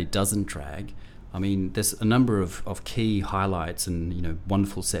 and that it doesn't drag. I mean, there's a number of key highlights and, you know,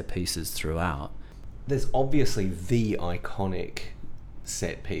 wonderful set pieces throughout. There's obviously the iconic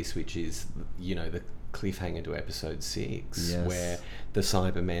set piece, which is, you know, the cliffhanger to episode 6, where the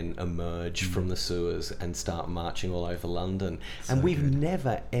Cybermen emerge from the sewers and start marching all over London. And we've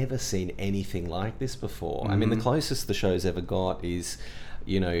never, ever seen anything like this before. I mean, the closest the show's ever got is,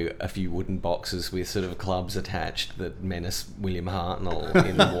 you know, a few wooden boxes with sort of clubs attached that menace William Hartnell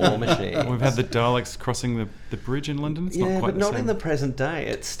in the War Machine. We've had the Daleks crossing the bridge in London. It's not quite but not the same. in the present day.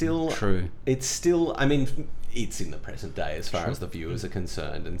 It's still true. It's still, I mean, it's in the present day as far as the viewers are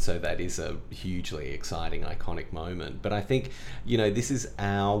concerned, and so that is a hugely exciting, iconic moment. But I think, you know, this is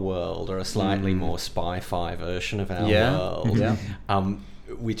our world, or a slightly more spy-fi version of our world,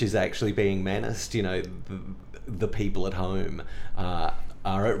 which is actually being menaced. You know, the people at home are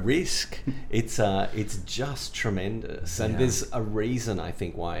at risk. It's just tremendous, and there's a reason, I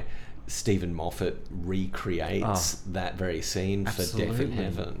think, why Stephen Moffat recreates that very scene for Death in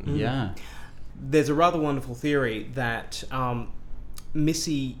Heaven. Yeah. There's a rather wonderful theory that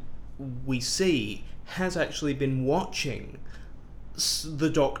Missy, we see, has actually been watching the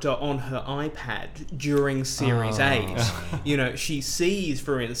Doctor on her iPad during Series 8. You know, she sees,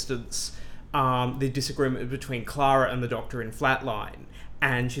 for instance, the disagreement between Clara and the Doctor in Flatline,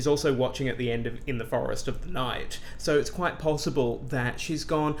 and she's also watching at the end of In the Forest of the Night. So it's quite possible that she's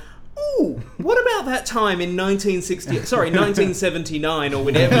gone, ooh, what about that time in 1979 or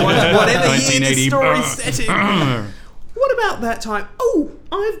whatever year the story's set in? What about that time? Oh,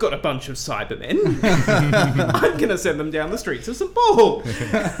 I've got a bunch of Cybermen. I'm going to send them down the streets of St. Paul.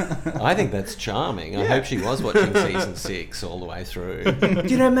 I think that's charming. I hope she was watching season 6 all the way through. Do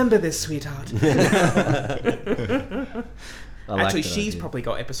you remember this, sweetheart? Actually, she's probably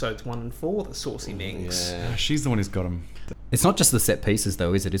got episodes 1 and 4, the Saucy Minx. Yeah. She's the one who's got them. It's not just the set pieces,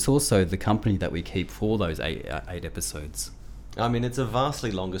 though, is it? It's also the company that we keep for those eight episodes. I mean, it's a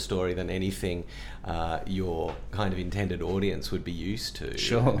vastly longer story than anything your kind of intended audience would be used to.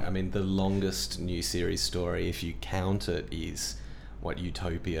 Sure. I mean, the longest new series story, if you count it, is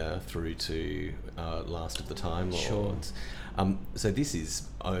Utopia through to Last of the Time Lords. Sure. So this is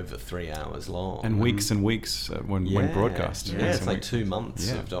over 3 hours long. And weeks and weeks when broadcast. Yeah, Weeks it's and like weeks. 2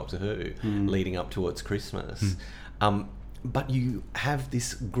 months of Doctor Who leading up towards Christmas. But you have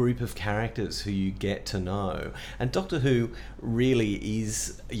this group of characters who you get to know. And Doctor Who really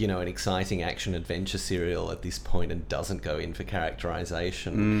is, an exciting action-adventure serial at this point and doesn't go in for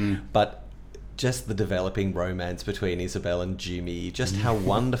characterization. But just the developing romance between Isabel and Jimmy, just how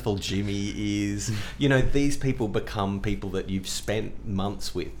wonderful Jimmy is. These people become people that you've spent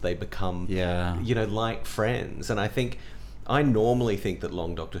months with. They become, like friends. And I normally think that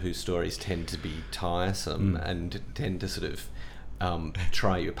long Doctor Who stories tend to be tiresome and tend to sort of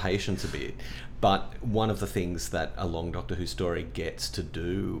try your patience a bit. But one of the things that a long Doctor Who story gets to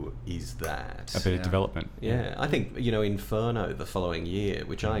do is that. A bit of development. Yeah, I think, Inferno the following year,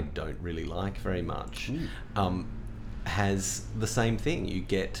 which I don't really like very much, has the same thing. You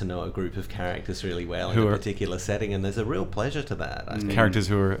get to know a group of characters really well in a particular setting, and there's a real pleasure to that, I think. Characters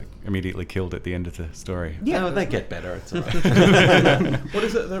who are immediately killed at the end of the story. Yeah, they get better. It's all right. What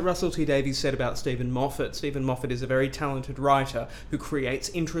is it that Russell T Davies said about Stephen Moffat? Stephen Moffat is a very talented writer who creates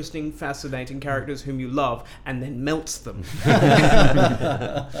interesting, fascinating characters whom you love and then melts them.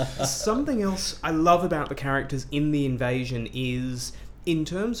 Something else I love about the characters in The Invasion is, in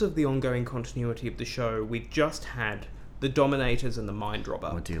terms of the ongoing continuity of the show, we've just had the Dominators and the Mind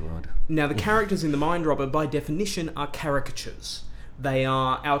Robber. Oh, dear Lord. Now, the characters in the Mind Robber, by definition, are caricatures. They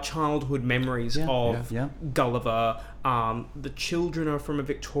are our childhood memories of Gulliver. The children are from a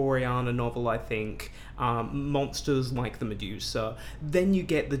Victoriana novel, I think. Monsters like the Medusa. Then you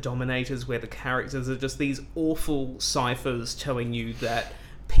get the Dominators, where the characters are just these awful ciphers telling you that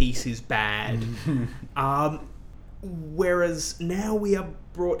peace is bad. Whereas now we are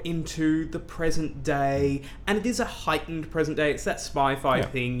brought into the present day, and it is a heightened present day. It's that spy-fi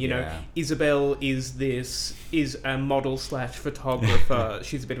thing, Isabel is a model/photographer.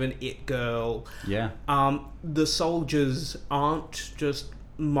 She's a bit of an it girl. Yeah. The soldiers aren't just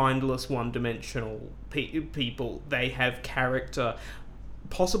mindless, one-dimensional people. They have character.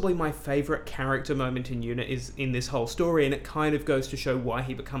 Possibly my favourite character moment in UNIT is in this whole story, and it kind of goes to show why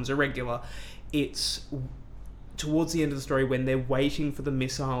he becomes a regular. It's towards the end of the story when they're waiting for the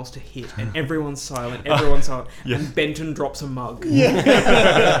missiles to hit and everyone's silent, and Benton drops a mug. And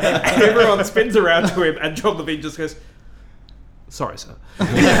everyone spins around to him, and John Levine just goes, "Sorry, sir."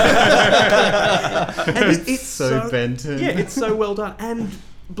 And it's so Benton. Yeah, it's so well done. And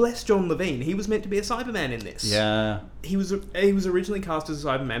bless John Levine, he was meant to be a Cyberman in this. Yeah. He was originally cast as a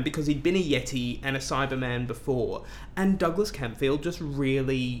Cyberman because he'd been a Yeti and a Cyberman before, and Douglas Camfield just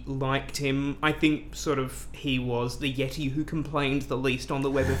really liked him. I think sort of he was the Yeti who complained the least on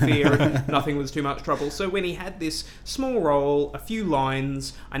the Web of Fear and nothing was too much trouble. So when he had this small role, a few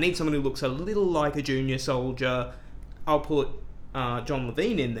lines, I need someone who looks a little like a junior soldier, I'll put John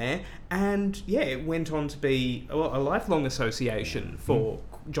Levine in there, and it went on to be a lifelong association for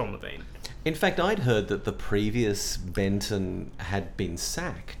John Levine. In fact, I'd heard that the previous Benton had been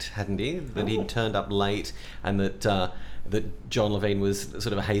sacked, hadn't he? That he'd turned up late, and that John Levine was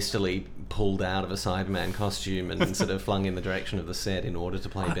sort of hastily pulled out of a Cyberman costume and sort of flung in the direction of the set in order to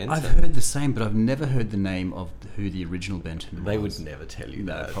play Benton. I've heard the same, but I've never heard the name of who the original Benton was. They would never tell you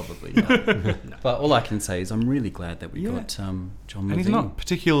that. No, probably not. No. But all I can say is I'm really glad that we got John Levine. And he's not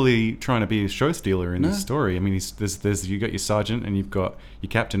particularly trying to be a show stealer in this story. I mean, there's you got your sergeant and you've got your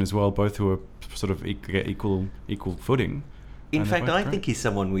captain as well, both who are sort of equal footing. In fact, I think he's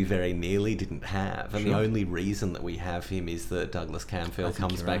someone we very nearly didn't have. And the only reason that we have him is that Douglas Camfield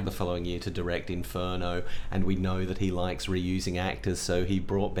comes back the following year to direct Inferno, and we know that he likes reusing actors, so he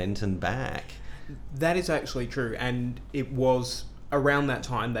brought Benton back. That is actually true, and it was around that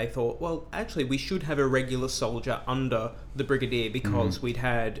time they thought, well, actually, we should have a regular soldier under the Brigadier, because we'd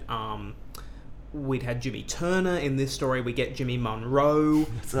had Jimmy Turner in this story. We get Jimmy Monroe.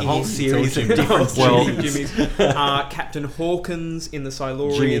 It's a whole series of different Jimmys. Captain Hawkins in the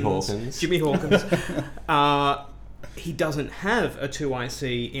Silurians. Jimmy Hawkins. He doesn't have a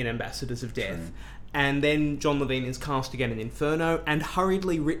 2IC in Ambassadors of Death. True. And then John Levine is cast again in Inferno and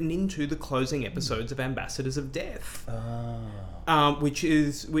hurriedly written into the closing episodes of Ambassadors of Death.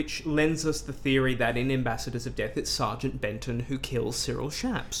 Which lends us the theory that in Ambassadors of Death, it's Sergeant Benton who kills Cyril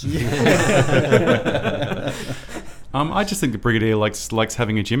Shaps. I just think the Brigadier likes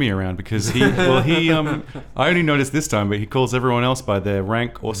having a Jimmy around because I only noticed this time, but he calls everyone else by their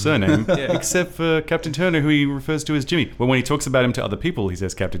rank or surname, except for Captain Turner, who he refers to as Jimmy. Well, when he talks about him to other people, he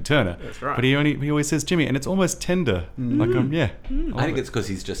says Captain Turner. That's right. But he always says Jimmy, and it's almost tender. I think it's because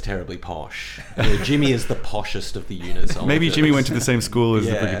he's just terribly posh. Jimmy is the poshest of the units. Maybe Jimmy went to the same school as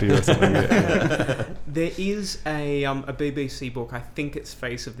the Brigadier or something. There is a BBC book, I think it's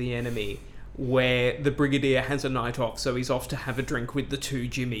Face of the Enemy, where the Brigadier has a night off, so he's off to have a drink with the two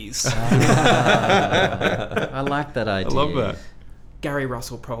Jimmys. I like that idea. I love that. Gary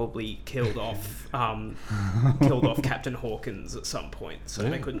Russell probably killed off Captain Hawkins at some point, so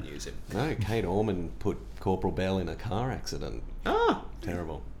they couldn't use him. No, Kate Orman put Corporal Bell in a car accident. Ah,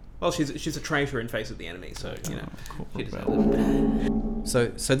 Terrible. well, she's a traitor in Face of the Enemy, so you know. She deserves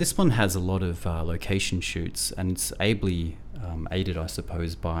it. So this one has a lot of location shoots, and it's ably aided, I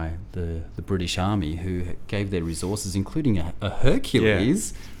suppose, by the British Army, who gave their resources, including a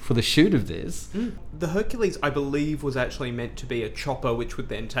Hercules, for the shoot of this. The Hercules, I believe, was actually meant to be a chopper, which would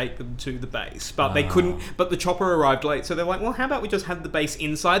then take them to the base, but they couldn't. But the chopper arrived late, so they're like, "Well, how about we just have the base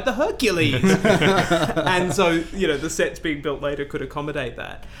inside the Hercules?" And so, the sets being built later could accommodate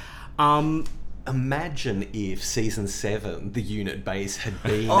that. Imagine if season 7 the unit base had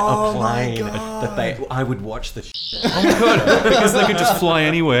been a plane that I would watch the Oh my god, because they could just fly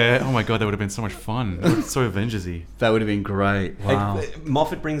anywhere. Oh my god, that would have been so much fun. So Avengers-y. That would have been great. Wow.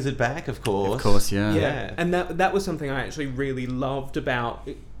 Moffat brings it back, of course. Of course, yeah. Yeah, and that was something I actually really loved about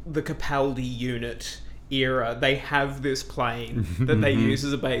the Capaldi unit era. They have this plane that they use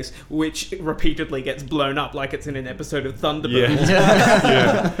as a base, which repeatedly gets blown up like it's in an episode of Thunderbirds.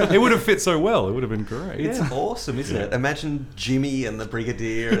 Yeah. It would have fit so well. It would have been great. It's awesome, isn't it? Imagine Jimmy and the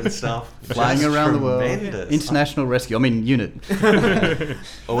Brigadier and stuff Flying Just around the tremendous. world. International rescue. Unit.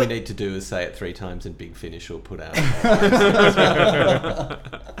 All we need to do is say it 3 times and Big Finish will put out.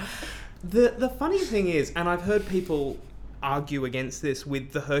 The funny thing is, and I've heard people argue against this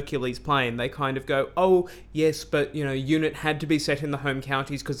with the Hercules plane, they kind of go, oh yes, but unit had to be set in the home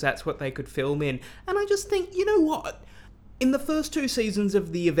counties because that's what they could film in. And I just think, you know what, in the first 2 seasons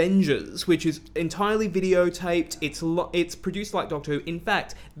of The Avengers, which is entirely videotaped, it's produced like Doctor Who. In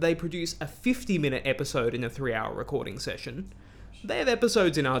fact, they produce a 50-minute episode in a 3-hour recording session. They have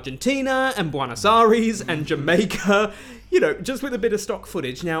episodes in Argentina and Buenos Aires and Jamaica, just with a bit of stock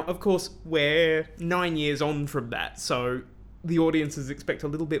footage. Now, of course, we're 9 years on from that, so the audiences expect a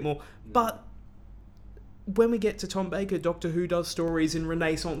little bit more. But when we get to Tom Baker, Doctor Who does stories in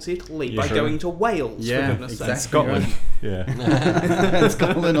Renaissance Italy by going to Wales, for goodness sake. Scotland.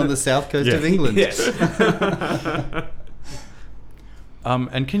 Scotland on the south coast of England. Yes.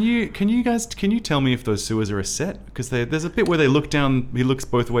 And can you tell me if those sewers are a set? Because there's a bit where they look down. He looks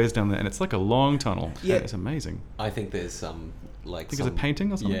both ways down there, and it's like a long tunnel. Yeah, it's amazing. I think there's it's a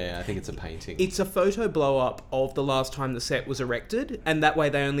painting or something. Yeah, I think it's a painting. It's a photo blow up of the last time the set was erected, and that way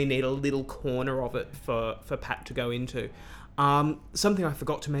they only need a little corner of it for Pat to go into. Something I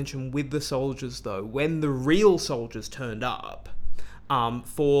forgot to mention with the soldiers, though, when the real soldiers turned up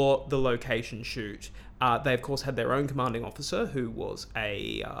for the location shoot, they of course had their own commanding officer, who was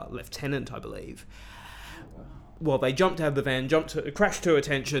a lieutenant, I believe. Well, they jumped out of the van, crashed to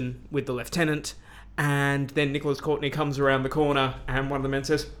attention with the lieutenant, and then Nicholas Courtney comes around the corner, and one of the men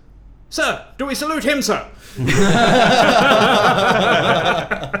says, "Sir, do we salute him, sir?" Oh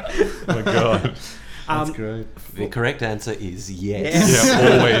my god. That's great. The correct answer is yes.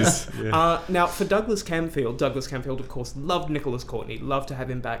 Yeah, always. Yeah. Now, for Douglas Camfield, of course, loved Nicholas Courtney, loved to have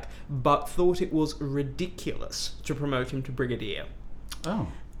him back, but thought it was ridiculous to promote him to Brigadier. Oh.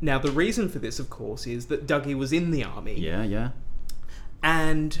 Now, the reason for this, of course, is that Dougie was in the army. Yeah.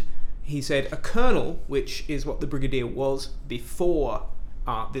 And he said a colonel, which is what the Brigadier was before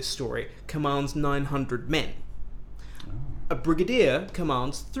this story, commands 900 men. Oh. A Brigadier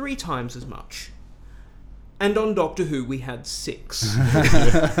commands 3 times as much. And on Doctor Who, we had 6.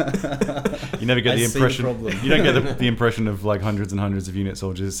 You never get the impression. You don't get the impression of like hundreds and hundreds of unit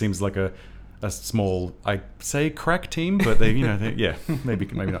soldiers. It seems like a small, I say crack team, but maybe not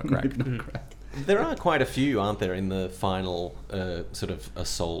crack. There are quite a few, aren't there, in the final sort of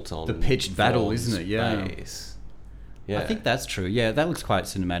assault on the pitched battle, isn't it? Yeah. Base. Yeah. I think that's true. Yeah, that looks quite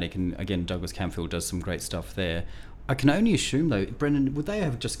cinematic, and again, Douglas Camfield does some great stuff there. I can only assume, though, Brendan, would they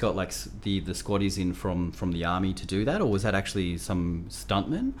have just got like the squaddies in from the army to do that, or was that actually some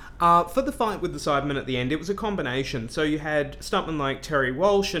stuntmen? For the fight with the Cybermen at the end, it was a combination. So you had stuntmen like Terry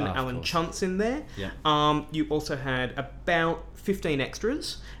Walsh and Alan Chuntz in there. Yeah. You also had about 15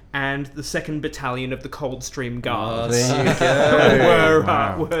 extras, and the 2nd Battalion of the Coldstream Guards there you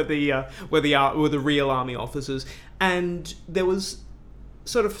go. were the real army officers, and there was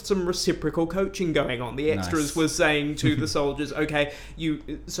sort of some reciprocal coaching going on. The extras were saying to the soldiers, "Okay,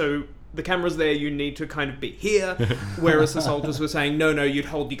 so the camera's there, you need to kind of be here," whereas the soldiers were saying, no, you'd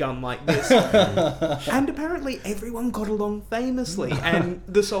hold your gun like this. And apparently everyone got along famously, and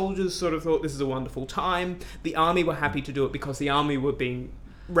the soldiers sort of thought this is a wonderful time. The army were happy to do it because the army were being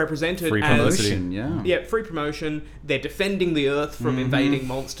represented Free as... promotion, Yeah, free promotion. They're defending the Earth from invading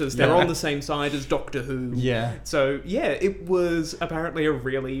monsters. They're on the same side as Doctor Who. Yeah. So, yeah, it was apparently a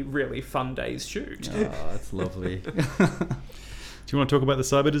really, really fun day's shoot. Oh, that's lovely. Do you want to talk about the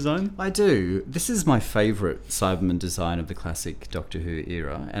Cyber design? I do. This is my favourite Cyberman design of the classic Doctor Who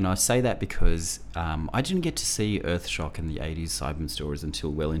era, and I say that because I didn't get to see Earthshock in the 80s Cyberman stories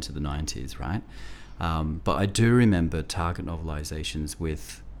until well into the 90s, right? But I do remember Target novelizations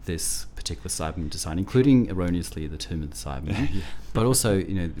with this particular Cyberman design, including erroneously the Tomb of the Cybermen, but also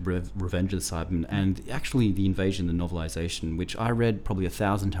Revenge of the Cybermen, and actually the Invasion, the novelization, which I read probably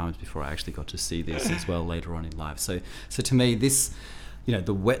 1,000 times before I actually got to see this as well later on in life. So to me, this,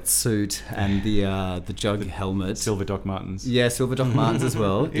 the wetsuit and the jug helmet, Silver Doc Martens. Yeah, Silver Doc Martens as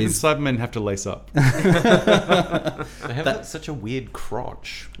well. Even Cybermen have to lace up. They have such a weird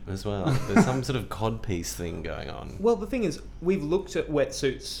crotch as well. There's some sort of codpiece thing going on. Well, the thing is, we've looked at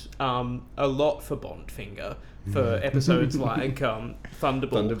wetsuits a lot for Bondfinger, for episodes like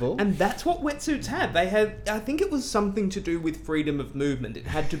Thunderball, and that's what wetsuits had. They had, I think it was something to do with freedom of movement. It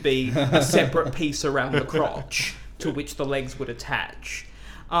had to be a separate piece around the crotch to which the legs would attach.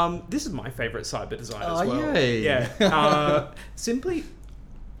 This is my favourite Cyber design as well. Yay. Yeah. Simply,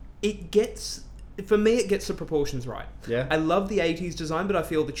 it gets the proportions right. Yeah. I love the 80s design, but I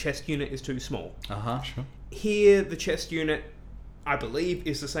feel the chest unit is too small. Sure. Here, the chest unit, I believe,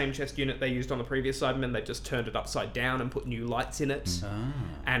 is the same chest unit they used on the previous Cybermen. They just turned it upside down and put new lights in it.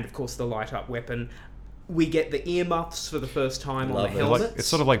 And, of course, the light-up weapon. We get the earmuffs for the first time on the helmets. It's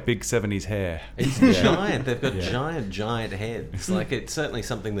sort of like big 70s hair. It's giant. They've got giant heads. Like, it's certainly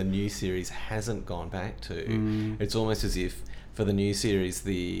something the new series hasn't gone back to. It's almost as if, for the new series,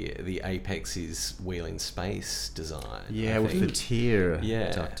 the Apex is Wheeling Space design. Yeah, with the tear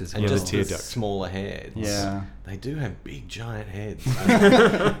duct as well. And just the tear the duct. smaller heads. Yeah. They do have big, giant heads.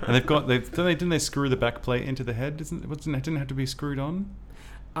 And didn't they screw the back plate into the head? It didn't have to be screwed on?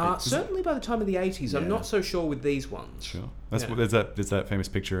 Certainly by the time of the 80s. I'm not so sure with these ones. Sure. There's that famous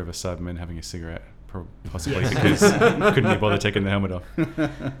picture of a Cyberman having a cigarette, possibly because couldn't be bothered taking the helmet off.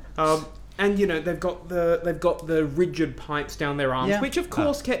 And they've got the rigid pipes down their arms, which of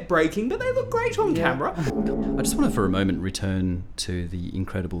course kept breaking, but they look great on camera. I just want to for a moment return to the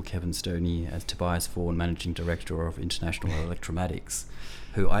incredible Kevin Stoney as Tobias Vaughan, Managing Director of International Electromatics,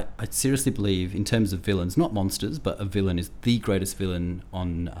 who I seriously believe, in terms of villains, not monsters, but a villain is the greatest villain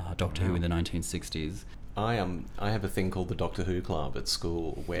on Doctor Who in the 1960s. I have a thing called the Doctor Who Club at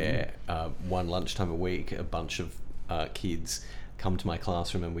school, where one lunchtime a week, a bunch of kids come to my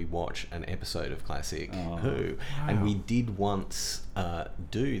classroom and we watch an episode of Classic Who. And we did once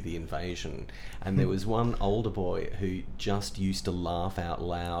do the Invasion, and there was one older boy who just used to laugh out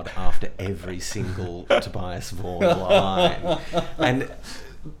loud after every single Tobias Vaughan line. And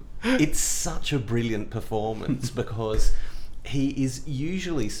it's such a brilliant performance because he is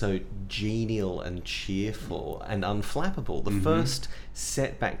usually so genial and cheerful and unflappable. The first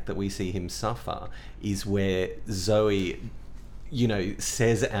setback that we see him suffer is where Zoe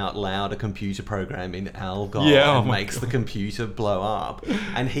says out loud a computer program in Algol and makes the computer blow up.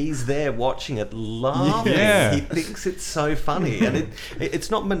 And he's there watching it laughing. Yeah. He thinks it's so funny. And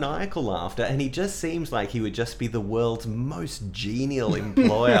it's not maniacal laughter. And he just seems like he would just be the world's most genial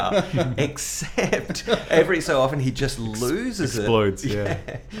employer. Except every so often he just loses Explodes, it.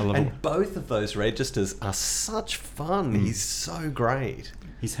 yeah. I love and it. both of those registers are such fun. He's so great.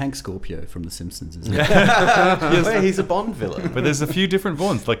 He's Hank Scorpio from The Simpsons, isn't he? Well, he's a Bond villain. But there's a few different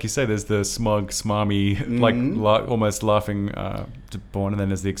Vaughns. Like you say, there's the smug, smarmy, almost laughing Vaughn, and then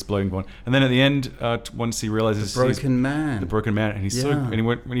there's the exploding Vaughn. And then at the end, once he realizes The broken man, and he's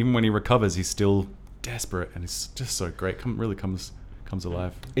even when he recovers, he's still desperate, and it's just so great. Really comes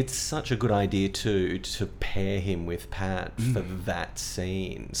alive. It's such a good idea too to pair him with Pat for that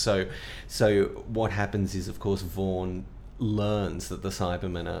scene. So what happens is, of course, Vaughn learns that the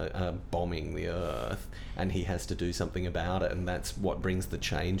Cybermen are bombing the Earth, and he has to do something about it, and that's what brings the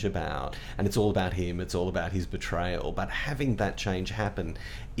change about. And it's all about him, it's all about his betrayal. But having that change happen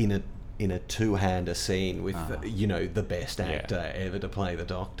in in a two-hander scene with the best actor ever to play the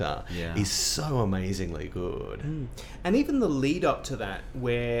Doctor is so amazingly good. And even the lead up to that,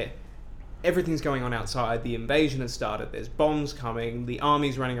 where everything's going on outside, the invasion has started, there's bombs coming, the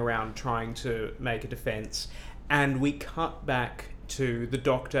army's running around trying to make a defense, and we cut back to the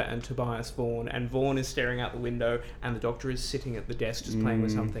Doctor and Tobias Vaughan, and Vaughan is staring out the window, and the Doctor is sitting at the desk just playing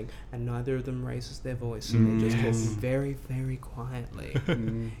with something, and neither of them raises their voice, and they're just talking very, very quietly.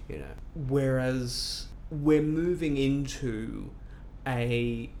 Whereas we're moving into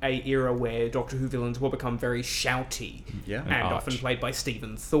a era where Doctor Who villains will become very shouty, and often played by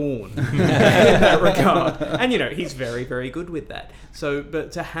Stephen Thorne in that regard. And he's very, very good with that. So,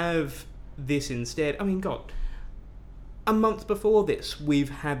 but to have this instead, I mean, God. A month before this,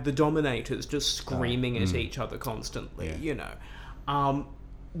 we've had the Dominators just screaming at each other constantly,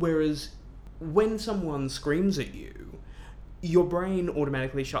 whereas when someone screams at you, your brain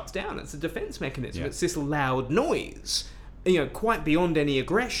automatically shuts down. It's a defense mechanism. It's this loud noise, quite beyond any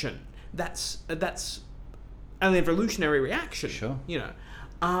aggression. That's an evolutionary reaction. Sure.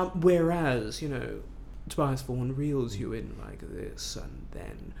 Whereas, Tobias Vaughan reels you in like this, and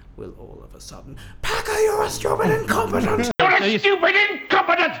then will all of a sudden, Packer, you're a stupid incompetent! You're a stupid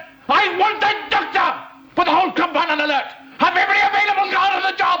incompetent! I want the Doctor! Put the whole compound on alert! Have every available guard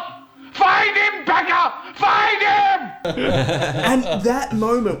on the job! Find him, Packer! Find him! And that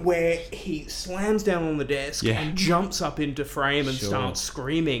moment where he slams down on the desk and jumps up into frame and starts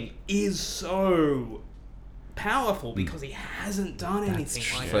screaming is so powerful, because he hasn't done anything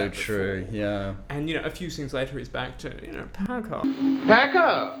like so that true before. Yeah. And a few scenes later he's back to Packer.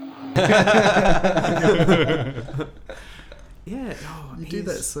 Yeah, You do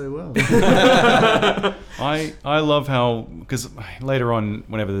that so well. I love how, because later on,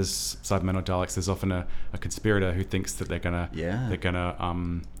 whenever there's Cybermen or Daleks, there's often a conspirator who thinks that they're gonna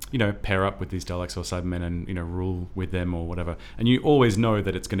pair up with these Daleks or Cybermen and rule with them or whatever. And you always know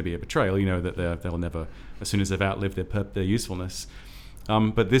that it's going to be a betrayal. You know that they'll never, as soon as they've outlived their usefulness.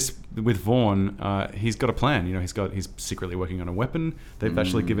 But this with Vaughan, he's got a plan. He's secretly working on a weapon. They've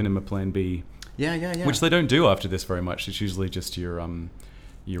actually given him a plan B. Yeah. Which they don't do after this very much. It's usually just your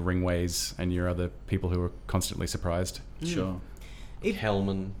Ringways and your other people who are constantly surprised. Sure.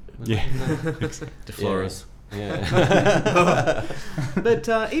 Hellman. Yeah. De Flores. Yeah.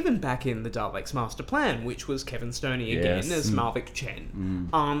 But even back in the Daleks' master plan, which was Kevin Stoney again as Marvick Chen,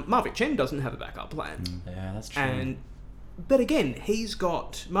 Marvick Chen doesn't have a backup plan. Yeah, that's true. But again,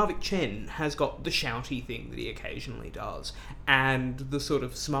 Marvick Chen has got the shouty thing that he occasionally does, and the sort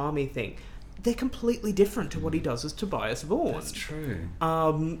of smarmy thing. They're completely different to what he does as Tobias Vaughan. That's true.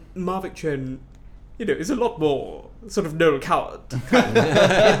 Marvick Chen, is a lot more sort of no coward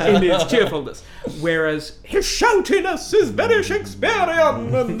in his cheerfulness. Whereas his shoutiness is very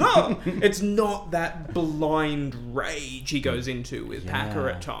Shakespearean. And it's not that blind rage he goes into with Packer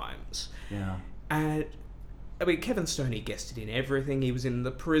at times. Yeah. And Kevin Stoney guested in everything. He was in The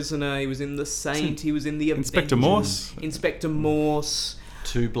Prisoner, he was in The Saint, he was in The Inspector Avengers, Morse. Inspector Morse.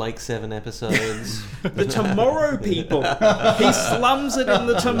 2 Blake 7 episodes. The Tomorrow People. He slums it in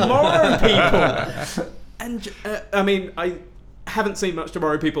The Tomorrow People. And, I haven't seen much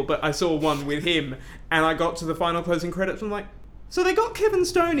Tomorrow People, but I saw one with him, and I got to the final closing credits, and I'm like, so they got Kevin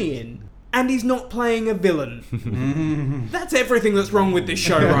Stoney in, and he's not playing a villain. That's everything that's wrong with this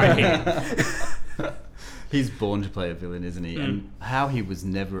show right here. He's born to play a villain, isn't he? And how he was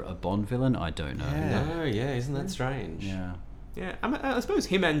never a Bond villain, I don't know. No, isn't that strange? Yeah. Yeah, I suppose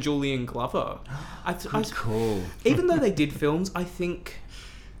him and Julian Glover. Cool. Even though they did films, I think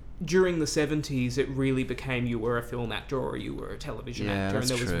during the 70s it really became you were a film actor or you were a television actor, and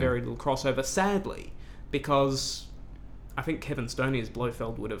there was very little crossover, sadly, because I think Kevin Stoney as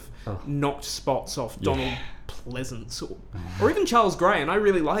Blofeld would have knocked spots off Donald Pleasance or even Charles Gray, and I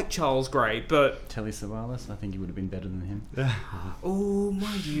really like Charles Gray, but Telly Savalas, I think he would have been better than him. Oh,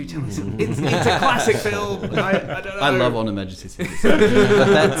 mind you, Telly Savalas. It's a classic film. I don't know. I love On Her Majesty's Secret Service, but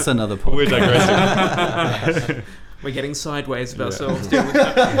that's another podcast. We're digressing. We're getting sideways of ourselves. Deal with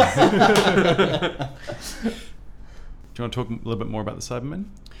that. Do you want to talk a little bit more about the Cybermen?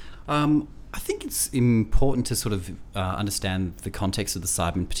 I think it's important to sort of understand the context of the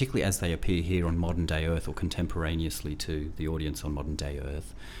Cybermen, particularly as they appear here on modern-day Earth or contemporaneously to the audience on modern-day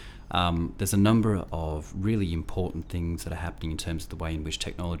Earth. There's a number of really important things that are happening in terms of the way in which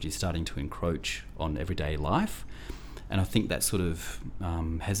technology is starting to encroach on everyday life. And I think that sort of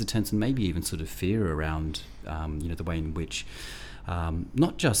hesitance and maybe even sort of fear around the way in which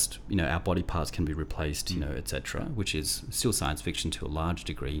not just, our body parts can be replaced, etc., which is still science fiction to a large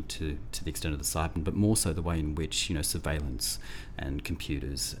degree to the extent of the Cybermen, but more so the way in which, surveillance and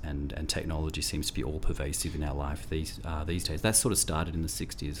computers and technology seems to be all pervasive in our life these days. That sort of started in the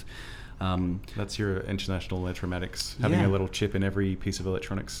 60s. That's your International Electromatics, having a little chip in every piece of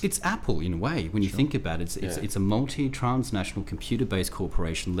electronics. It's Apple in a way when you think about it. It's a multi-transnational computer-based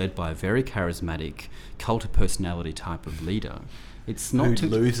corporation led by a very charismatic cult of personality type of leader. It's not who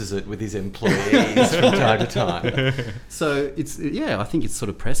loses it with his employees from time to time. So I think it's sort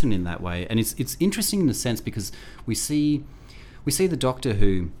of present in that way, and it's interesting in a sense because we see the Doctor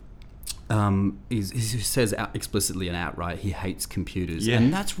who says explicitly and outright he hates computers,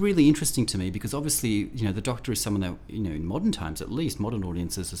 and that's really interesting to me because obviously the Doctor is someone that in modern times, at least modern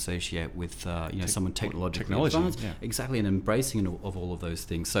audiences associate with someone technologically advanced, exactly, and embracing of all of those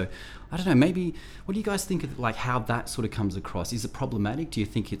things. So I don't know, maybe what do you guys think of like how that sort of comes across? Is it problematic? Do you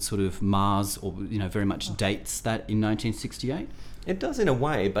think it sort of mars or very much dates that in 1968? It does in a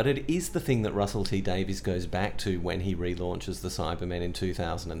way, but it is the thing that Russell T Davies goes back to when he relaunches the Cybermen in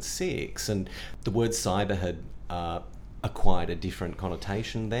 2006. And the word cyber had acquired a different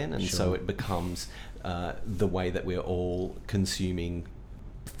connotation then, and so it becomes the way that we're all consuming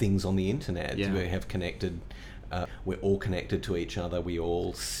things on the internet. We have connected... we're all connected to each other. We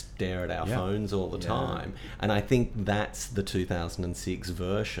all stare at our phones all the time. And I think that's the 2006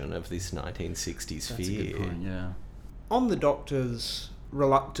 version of this 1960s fear. That's a good point, On the Doctor's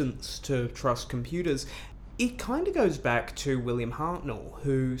reluctance to trust computers, it kind of goes back to William Hartnell,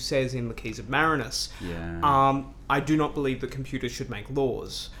 who says in The Keys of Marinus, I do not believe that computers should make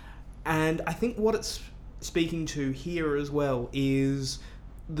laws. And I think what it's speaking to here as well is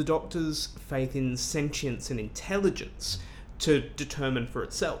the Doctor's faith in sentience and intelligence to determine for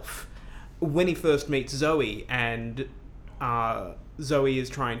itself. When he first meets Zoe and Zoe is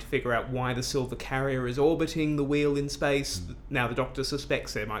trying to figure out why the Silver Carrier is orbiting the wheel in space. Now the Doctor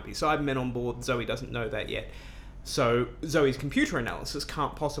suspects there might be Cybermen on board. Zoe doesn't know that yet. So Zoe's computer analysis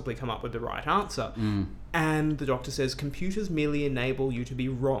can't possibly come up with the right answer. And the Doctor says, computers merely enable you to be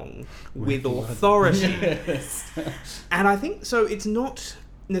wrong with authority. And I think, so it's not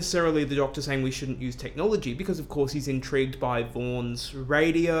necessarily the Doctor saying we shouldn't use technology, because of course he's intrigued by Vaughan's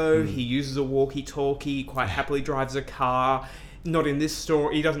radio. He uses a walkie-talkie, quite happily drives a car. Not in this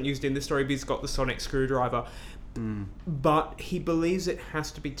story, he doesn't use it in this story, but he's got the sonic screwdriver. But he believes it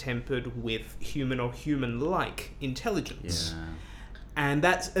has to be tempered with human or human-like intelligence. And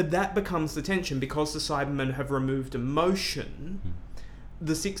that becomes the tension, because the Cybermen have removed emotion.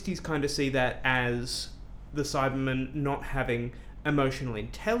 The 60s kind of see that as the Cybermen not having emotional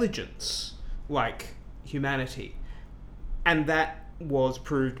intelligence like humanity. And that was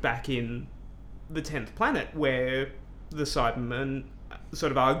proved back in the 10th Planet, where the Cybermen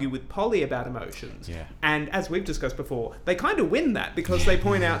sort of argue with Polly about emotions. And as we've discussed before, they kind of win that, because they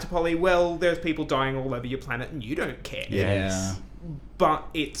point out to Polly, well, there's people dying all over your planet and you don't care. But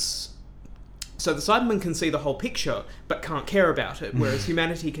it's... So the Cybermen can see the whole picture, but can't care about it, whereas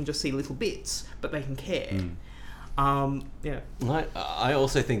humanity can just see little bits, but they can care. I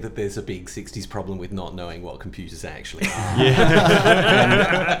also think that there's a big 60s problem with not knowing what computers actually are.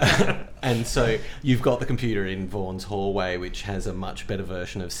 And so you've got the computer in Vaughan's hallway, which has a much better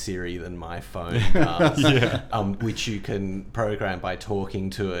version of Siri than my phone does, which you can program by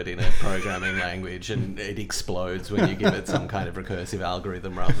talking to it in a programming language, and it explodes when you give it some kind of recursive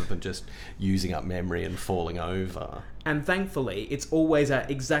algorithm rather than just using up memory and falling over. And thankfully, it's always at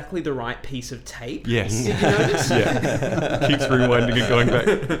exactly the right piece of tape. Yes. Did you notice? Keeps rewinding and going back.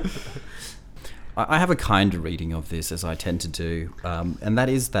 I have a kinder reading of this, as I tend to do, and that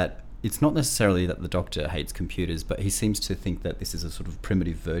is that it's not necessarily that the Doctor hates computers, but he seems to think that this is a sort of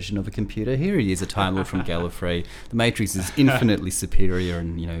primitive version of a computer. Here he is, a Time Lord from Gallifrey. The Matrix is infinitely superior,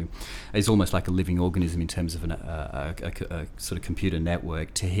 and is almost like a living organism in terms of a sort of computer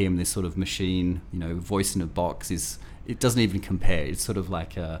network. To him, this sort of machine, voice in a box it doesn't even compare. It's sort of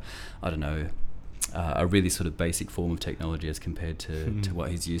like a really sort of basic form of technology as compared to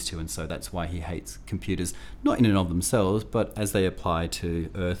what he's used to, and so that's why he hates computers, not in and of themselves, but as they apply to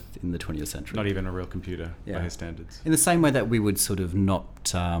Earth in the 20th century. Not even a real computer by his standards. In the same way that we would sort of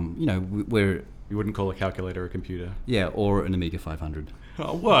not, you wouldn't call a calculator a computer. Yeah, or an Amiga 500.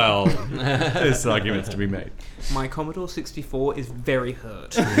 Oh, well, there's arguments to be made. My Commodore 64 is very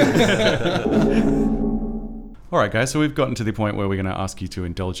hurt. All right, guys, so we've gotten to the point where we're going to ask you to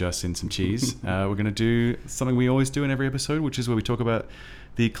indulge us in some cheese. We're going to do something we always do in every episode, which is where we talk about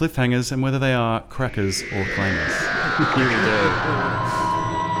the cliffhangers and whether they are crackers or clangers. Here we go.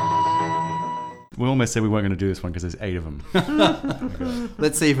 We almost said we weren't going to do this one because there's 8 of them.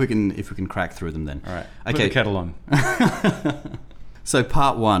 Let's see if we can crack through them then. All right. Okay. Put the kettle on. So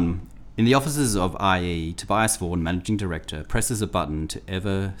part 1. In the offices of IE, Tobias Vaughan, managing director, presses a button to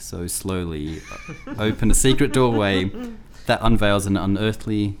ever so slowly open a secret doorway that unveils an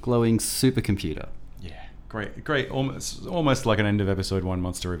unearthly, glowing supercomputer. Yeah, great. Almost like an end of episode 1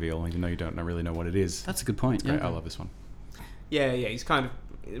 monster reveal, even though you don't really know what it is. That's a good point. Great, Yeah, I love this one. Yeah, he's kind of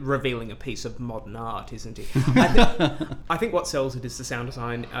revealing a piece of modern art, isn't he? I think what sells it is the sound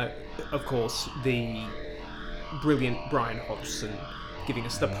design. Of course, the brilliant Brian Hodgson giving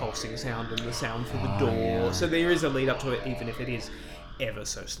us the pulsing sound and the sound for the door. Yeah. So there is a lead up to it, even if it is ever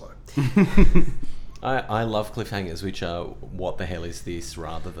so slow. I love cliffhangers, which are what the hell is this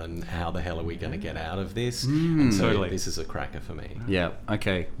rather than how the hell are we going to get out of this. And so Totally. this is a cracker for me. Yeah,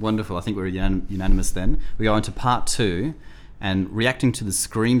 okay, wonderful. I think we're unanimous then. We go on to part 2, and reacting to the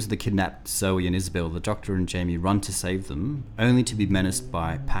screams of the kidnapped Zoe and Isabel, the Doctor and Jamie run to save them, only to be menaced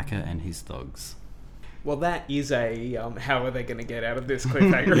by Packer and his thugs. Well, that is a how are they going to get out of this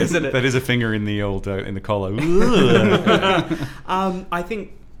cliffhanger, isn't it? That is a finger in the old in the collar. I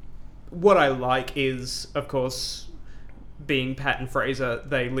think what I like is, of course, being Pat and Fraser,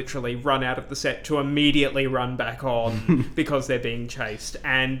 they literally run out of the set to immediately run back on because they're being chased.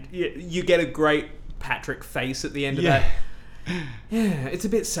 And you get a great Patrick face at the end of that. Yeah, it's a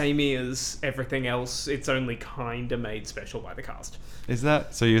bit samey as everything else. It's only kind of made special by the cast. Is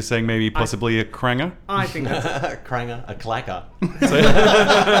that so? You're saying maybe possibly a cranger? I think that's A cranger, a clacker.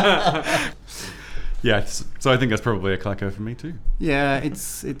 Yeah, so I think that's probably a clacker for me too. Yeah,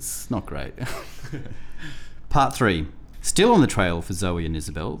 it's not great. Part 3. Still on the trail for Zoe and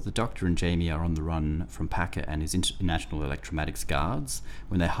Isabel, the Doctor and Jamie are on the run from Packer and his International Electromatics guards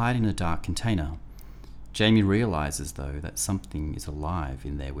when they hide in a dark container. Jamie realises, though, that something is alive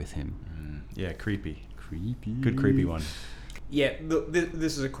in there with him. Yeah, creepy. Creepy. Good creepy one. Yeah,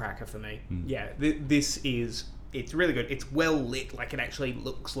 this is a cracker for me. Yeah, it's really good. It's well lit, like it actually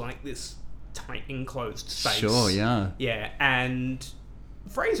looks like this tight enclosed space. Sure, yeah. Yeah, and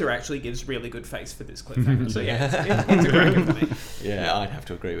Fraser actually gives really good face for this cliffhanger. So yeah, it's a cracker for me. Yeah, I'd have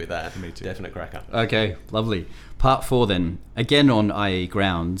to agree with that. Me too. Definite cracker. Okay, lovely. Part 4 then. Again on IE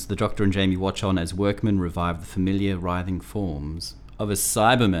grounds, the Doctor and Jamie watch on as workmen revive the familiar writhing forms of a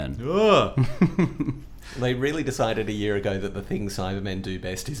Cyberman. They really decided a year ago that the thing Cybermen do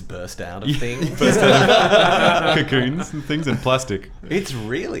best is burst out of things. Cocoons and things and plastic. It's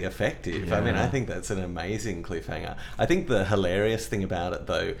really effective. Yeah. I mean, I think that's an amazing cliffhanger. I think the hilarious thing about it,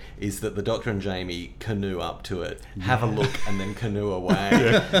 though, is that the Doctor and Jamie canoe up to it, have a look, and then canoe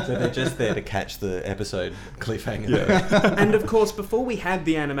away. So they're just there to catch the episode cliffhanger. And of course, before we had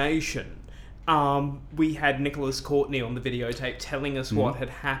the animation, we had Nicholas Courtney on the videotape telling us what had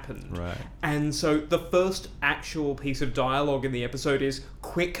happened. Right. And so the first actual piece of dialogue in the episode is,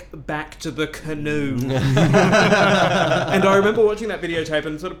 "Quick, back to the canoe." And I remember watching that videotape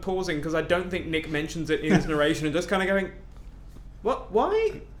and sort of pausing because I don't think Nick mentions it in his narration and just kind of going, "What?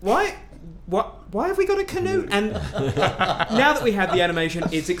 Why have we got a canoe?" And now that we have the animation,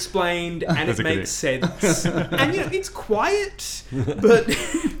 it's explained and That's it a good makes sense. And it's quiet, but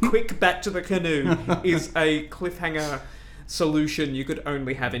 "Quick, back to the canoe" is a cliffhanger solution you could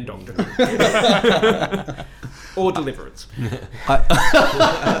only have in Doctor Who. Or Deliverance.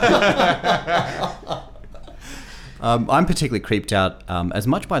 I'm particularly creeped out as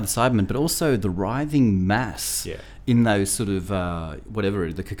much by the Cybermen, but also the writhing mass in those sort of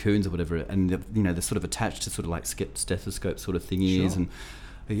whatever, the cocoons or whatever, and they're sort of attached to sort of like stethoscope sort of thingies, and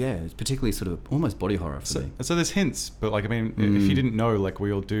it's particularly sort of almost body horror for me. So there's hints, but like I mean, if you didn't know, like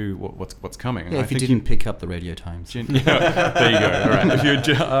we all do what's coming. Yeah, I if you think didn't pick up the radio times. there you go. All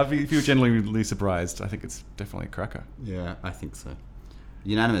right. If you're genuinely surprised, I think it's definitely a cracker. Yeah, I think so.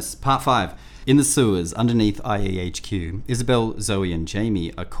 Unanimous. Part 5. In the sewers underneath IEHQ, Isabel, Zoe and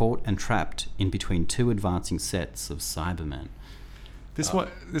Jamie are caught and trapped in between 2 advancing sets of Cybermen. This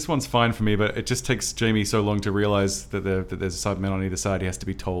one's fine for me, but it just takes Jamie so long to realise that there's a Cyberman on either side. He has to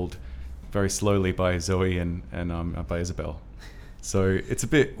be told very slowly by Zoe and by Isabel. So it's a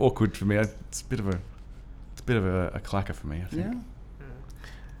bit awkward for me. It's a bit of a clacker for me, I think. Yeah.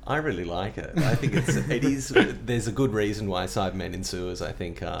 I really like it. I think it is. There's a good reason why Cybermen in sewers, I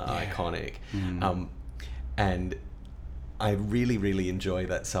think, are iconic, and I really, really enjoy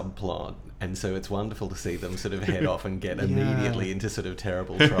that subplot. And so it's wonderful to see them sort of head off and get immediately into sort of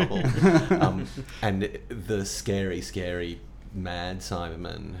terrible trouble. And the scary Mad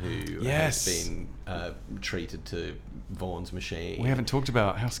Cyberman who Yes. has been treated to Vaughn's machine. We haven't talked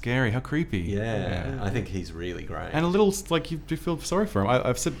about how scary, how creepy. Yeah, I think he's really great. And a little, like, you do feel sorry for him.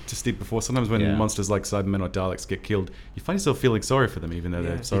 I've said to Steve before, sometimes when monsters like Cybermen or Daleks get killed, you find yourself feeling sorry for them, even though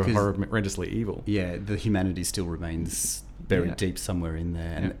they're so horrendously evil. Yeah, the humanity still remains buried deep somewhere in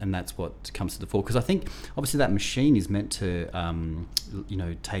there, and that's what comes to the fore. Because I think, obviously, that machine is meant to,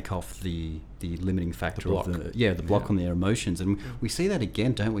 take off the limiting factor block. of the block on their emotions. And we see that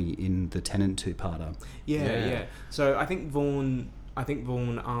again, don't we, in the Tennant two-parter? Yeah. So I think Vaughan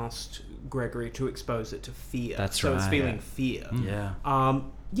asked Gregory to expose it to fear. That's so right. it's feeling fear. Yeah.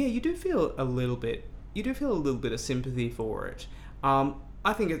 You do feel a little bit of sympathy for it. I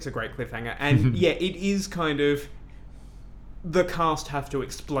think it's a great cliffhanger, and it is kind of. The cast have to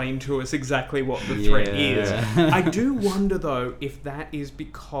explain to us exactly what the threat is. I do wonder, though, if that is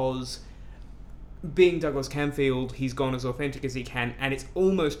because, being Douglas Camfield, he's gone as authentic as he can, and it's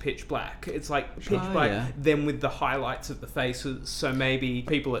almost pitch black. It's like pitch black, then with the highlights of the faces. So maybe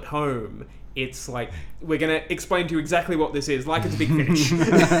people at home, it's like, we're going to explain to you exactly what this is, like it's Big Finish.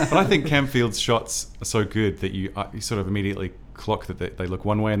 But I think Camfield's shots are so good that you sort of immediately clock that they look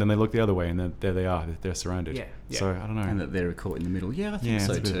one way and then they look the other way, and then there they are, they're surrounded. Yeah. So I don't know. And that they're caught in the middle. Yeah, I think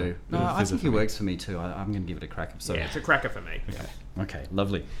so it's a too. bit of I think fizzer it for works for me too. I'm going to give it a cracker. So It's a cracker for me. Okay,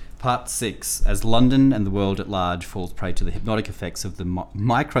 lovely. Part 6. As London and the world at large falls prey to the hypnotic effects of the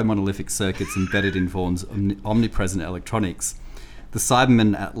micro-monolithic circuits embedded in Vaughan's omnipresent electronics, the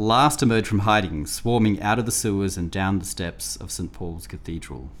Cybermen at last emerge from hiding, swarming out of the sewers and down the steps of St. Paul's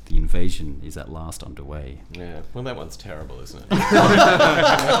Cathedral. The invasion is at last underway. Yeah, well, that one's terrible, isn't it?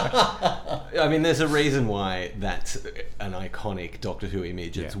 I mean, there's a reason why that's an iconic Doctor Who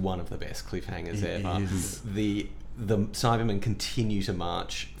image. It's one of the best cliffhangers ever. The Cybermen continue to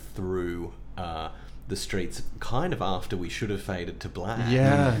march through the streets kind of after we should have faded to black.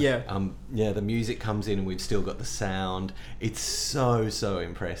 The music comes in and we've still got the sound. It's so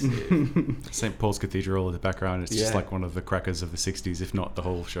impressive. St. Paul's Cathedral in the background, it's just like one of the crackers of the 60s, if not the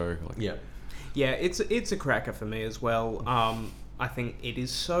whole show. It's a cracker for me as well. I think it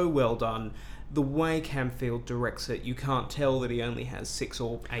is so well done. The way Camfield directs it, you can't tell that he only has 6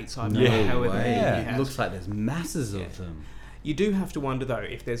 or 8 Cybermen. However many he has. It looks like there's masses of them. You do have to wonder, though,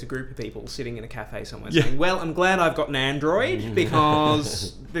 if there's a group of people sitting in a cafe somewhere saying, well, I'm glad I've got an android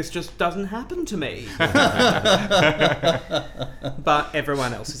because this just doesn't happen to me. But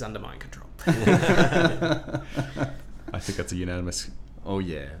everyone else is under my control. I think that's a unanimous... Oh,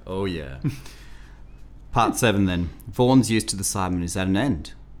 yeah. Part 7, then. Vaughan's use to the Cybermen is at an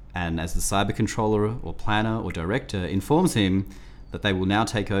end. And as the cyber controller or planner or director informs him that they will now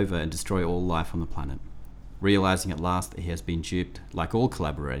take over and destroy all life on the planet. Realising at last that he has been duped, like all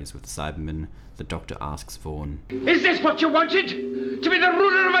collaborators with the Cybermen, the Doctor asks Vaughan, Is this what you wanted? To be the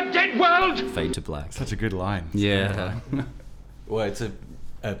ruler of a dead world? Fade to black. Such a good line. Yeah. Well, it's a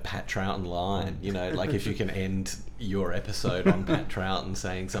Pat Troughton line, like if you can end your episode on Pat Troughton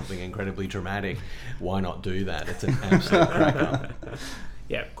saying something incredibly dramatic, why not do that? It's an absolute cracker.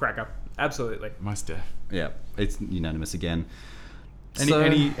 Yeah, cracker. Absolutely. Most def. Yeah, it's unanimous again.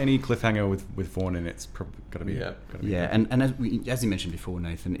 Any cliffhanger with Vaughan in it's probably got to be Yeah, and as you mentioned before,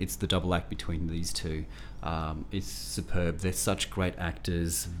 Nathan, it's the double act between these two. It's superb. They're such great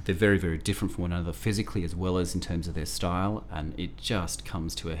actors. They're very, very different from one another physically as well as in terms of their style, and it just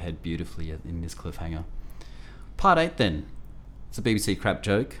comes to a head beautifully in this cliffhanger. Part 8 then. It's a BBC crap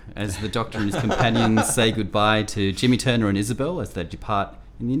joke as the Doctor and his companions say goodbye to Jimmy Turner and Isabel as they depart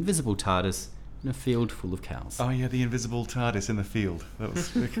in the invisible TARDIS in a field full of cows. Oh yeah, the invisible TARDIS in the field. That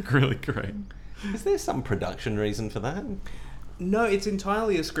was really great. Is there some production reason for that? No, it's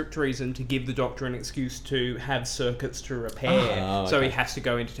entirely a script reason to give the Doctor an excuse to have circuits to repair. Oh, okay. So he has to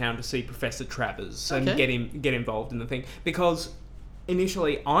go into town to see Professor Travers and get involved in the thing. Because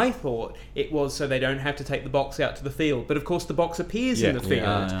initially I thought it was so they don't have to take the box out to the field, but of course the box appears in the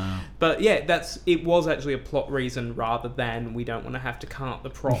field. But it was actually a plot reason rather than we don't want to have to cart the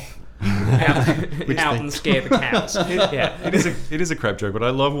prop out and scare the cows. It is a crap joke, but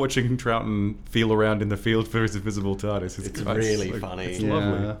I love watching Troughton feel around in the field for his invisible TARDIS. It's really funny. It's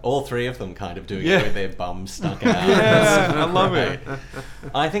lovely. All 3 of them kind of doing it with their bums stuck out. Yeah, I love it.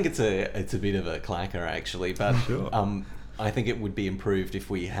 I think it's a bit of a clacker actually, but I think it would be improved if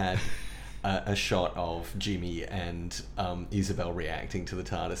we had a shot of Jimmy and Isabel reacting to the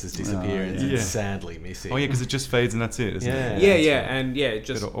TARDIS's disappearance. It's sadly missing. Oh yeah, because it just fades and that's it, isn't it? And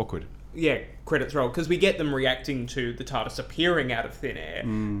just bit awkward. Yeah, credits roll because we get them reacting to the TARDIS appearing out of thin air.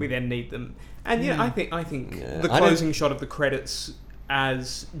 We then need them, and I think the closing shot of the credits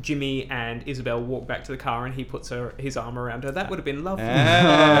as Jimmy and Isabel walk back to the car and he puts his arm around her. That would have been lovely.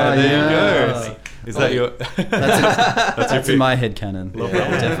 There you go. Is that your... That's in my head canon. Yeah.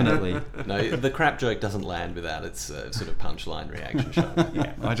 Definitely. No, the crap joke doesn't land without its sort of punchline reaction shot.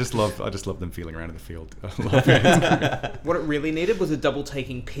 Yeah. I just love them feeling around in the field. I love it. What it really needed was a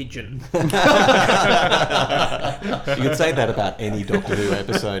double-taking pigeon. You could say that about any Doctor Who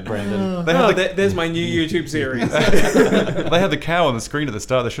episode, Brandon. There's my new YouTube series. They had the cow on the screen at the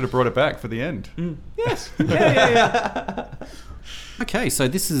start. They should have brought it back for the end. Yes. Yeah. Okay, so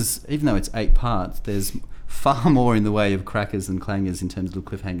this is, even though it's 8 parts, there's far more in the way of crackers and clangers in terms of the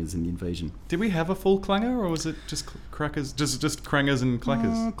cliffhangers in the invasion. Did we have a full clanger, or was it just crackers, just crangers and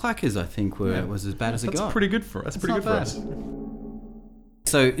clackers? Clackers, I think, was as bad as it got. That's pretty good for us. That's pretty good for us.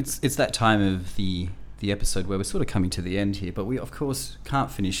 So it's that time of the episode where we're sort of coming to the end here, but we of course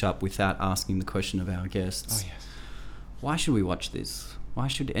can't finish up without asking the question of our guests. Oh yes. Why should we watch this? Why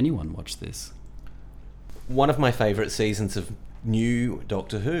should anyone watch this? One of my favourite seasons of new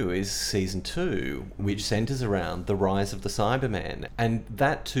Doctor Who is season 2, which centres around the rise of the Cybermen, and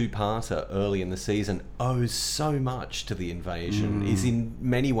that 2-parter early in the season owes so much to the invasion, is in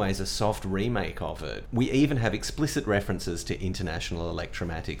many ways a soft remake of it. We even have explicit references to International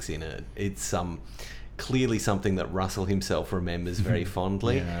Electromatics in it. It's clearly something that Russell himself remembers very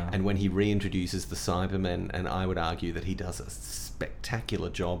fondly, and when he reintroduces the Cybermen, and I would argue that he does a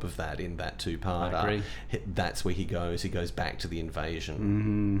spectacular job of that in that 2-parter. I agree. That's where he goes back to the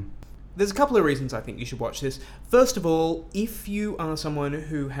invasion. There's a couple of reasons I think you should watch this. First of all, if you are someone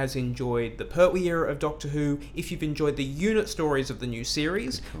who has enjoyed the Pertwee era of Doctor Who, if you've enjoyed the unit stories of the new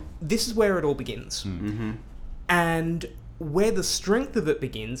series, this is where it all begins. And where the strength of it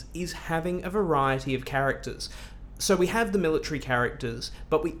begins is having a variety of characters. So we have the military characters,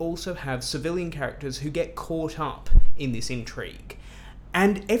 but we also have civilian characters who get caught up in this intrigue.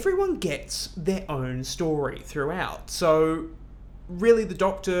 And everyone gets their own story throughout. So really the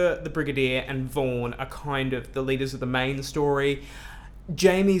Doctor, the Brigadier, and Vaughn are kind of the leaders of the main story.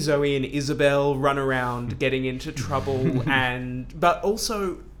 Jamie, Zoe, and Isabel run around getting into trouble, but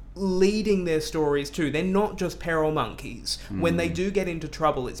also leading their stories too. They're not just peril monkeys. When they do get into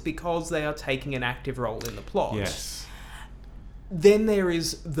trouble, it's because they are taking an active role in the plot. Yes. Then there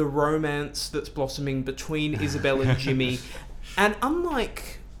is the romance that's blossoming between Isabel and Jimmy. And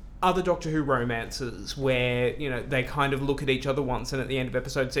unlike other Doctor Who romances where, they kind of look at each other once and at the end of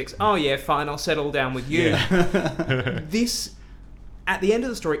episode 6, oh yeah, fine, I'll settle down with you. This, at the end of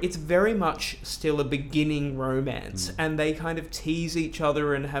the story, it's very much still a beginning romance, and they kind of tease each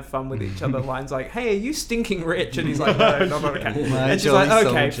other and have fun with each other. Lines like, hey, are you stinking rich? And he's like, no, not okay. And she's like,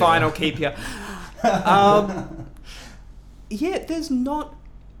 okay, fine, I'll keep you. Yeah, there's not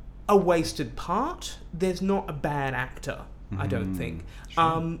a wasted part. There's not a bad actor, I don't think.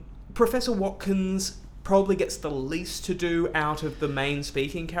 Sure. Professor Watkins probably gets the least to do out of the main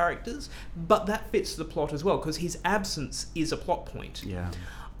speaking characters, but that fits the plot as well, because his absence is a plot point. Yeah.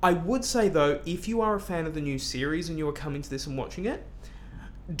 I would say, though, if you are a fan of the new series and you are coming to this and watching it,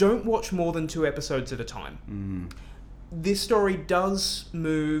 don't watch more than 2 episodes at a time. This story does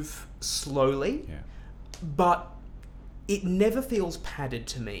move slowly, but it never feels padded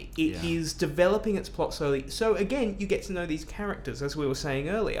to me. It is developing its plot slowly. So again, you get to know these characters, as we were saying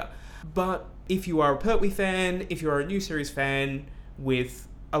earlier. But if you are a Pertwee fan, if you are a new series fan with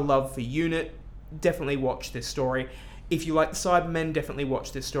a love for UNIT, definitely watch this story. If you like the Cybermen, definitely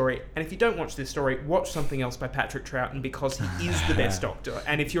watch this story. And if you don't watch this story, watch something else by Patrick Troughton, because he is the best Doctor.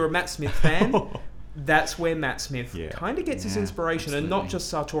 And if you're a Matt Smith fan, that's where Matt Smith kind of gets his inspiration, and not just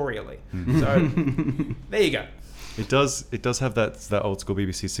sartorially. So there you go. It does have that old school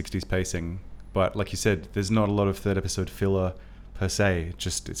BBC 60s pacing, but like you said, there's not a lot of third episode filler per se.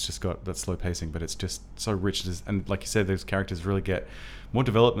 It's just got that slow pacing, but it's just so rich. And like you said, those characters really get more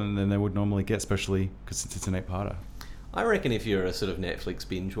development than they would normally get, especially because it's an 8-parter. I reckon if you're a sort of Netflix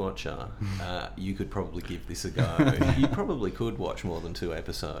binge watcher, you could probably give this a go. You probably could watch more than 2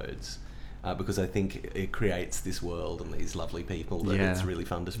 episodes. Because I think it creates this world and these lovely people that it's really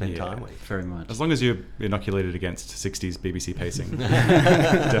fun to spend time with. Very much. As long as you're inoculated against 60s BBC pacing.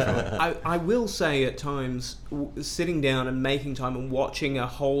 Definitely. I will say at times, sitting down and making time and watching a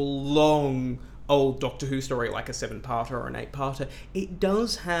whole long old Doctor Who story like a 7-parter or an 8-parter, it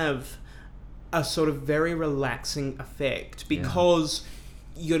does have a sort of very relaxing effect, because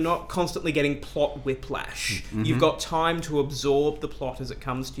you're not constantly getting plot whiplash. You've got time to absorb the plot as it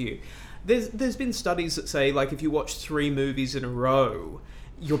comes to you. There's been studies that say, like, if you watch 3 movies in a row,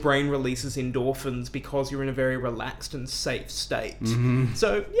 your brain releases endorphins because you're in a very relaxed and safe state.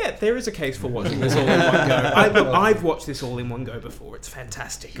 So, yeah, there is a case for watching this all in one go. I've watched this all in one go before. It's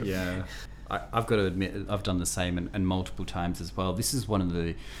fantastic. Yeah. I've got to admit, I've done the same and multiple times as well. This is one of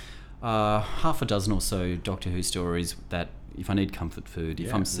the half a dozen or so Doctor Who stories that if I need comfort food,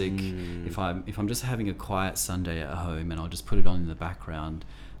 if I'm sick, if I'm just having a quiet Sunday at home and I'll just put it on in the background,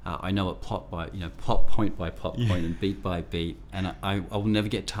 I know it plot point by plot point and beat by beat, and I will never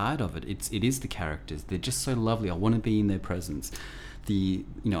get tired of it. It is the characters. They're just so lovely. I want to be in their presence. I'm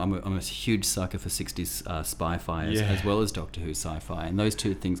a huge sucker for 60s spy-fi as well as Doctor Who sci-fi, and those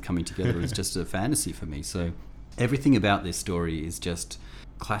two things coming together is just a fantasy for me. So everything about this story is just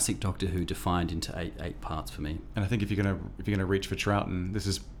classic Doctor Who defined into eight parts for me. And I think if you're gonna reach for Troughton, this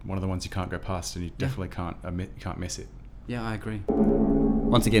is one of the ones you can't go past, and you definitely can't miss it. Yeah, I agree.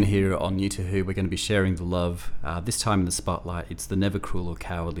 Once again here on New to Who, we're going to be sharing the love. This time in the spotlight, it's the Never Cruel or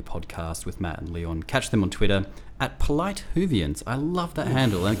Cowardly podcast with Matt and Leon. Catch them on Twitter at Polite Whovians. I love that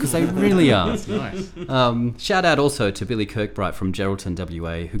handle, because they really are. That's nice. Shout out also to Billy Kirkbright from Geraldton,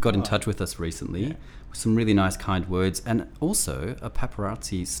 WA, who got in touch with us recently with some really nice, kind words, and also a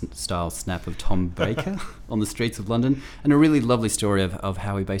paparazzi-style snap of Tom Baker on the streets of London, and a really lovely story of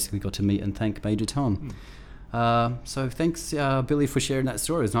how he basically got to meet and thank Major Tom. So thanks, Billy, for sharing that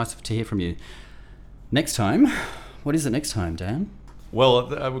story. It was nice to hear from you. Next time, what is it next time, Dan? Well,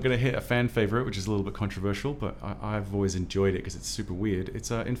 we're going to hit a fan favourite, which is a little bit controversial, but I've always enjoyed it because it's super weird.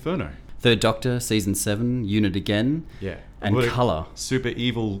 It's Inferno. Third Doctor, Season 7, Unit again. Yeah. And colour. Super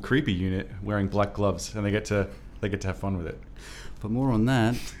evil, creepy unit wearing black gloves, and they get to have fun with it. But more on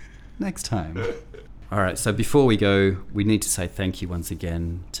that next time. All right, so before we go, we need to say thank you once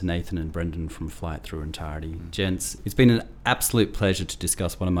again to Nathan and Brendan from Flight Through Entirety. Gents, it's been an absolute pleasure to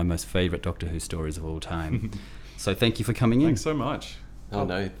discuss one of my most favourite Doctor Who stories of all time. So thank you for coming in. Thanks so much. Oh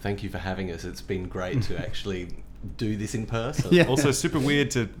no, thank you for having us. It's been great to actually do this in person. Yeah. Also super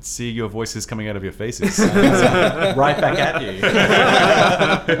weird to see your voices coming out of your faces. Right back at you.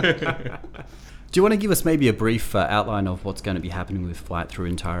 Do you want to give us maybe a brief outline of what's going to be happening with Flight Through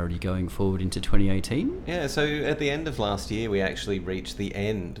Entirety going forward into 2018? Yeah, so at the end of last year, we actually reached the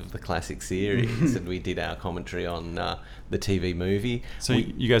end of the classic series, and we did our commentary on the TV movie. So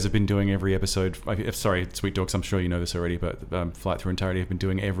you guys have been doing every episode. Sorry, Sweet Dogs, I'm sure you know this already, but Flight Through Entirety have been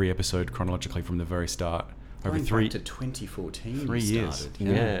doing every episode chronologically from the very start. Over back to 2014. 3 years. Started.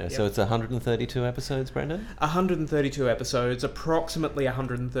 Yeah, so it's 132 episodes, Brendan? 132 episodes, approximately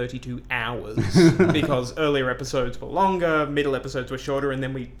 132 hours, because earlier episodes were longer, middle episodes were shorter, and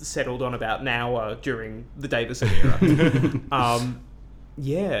then we settled on about an hour during the Davison era.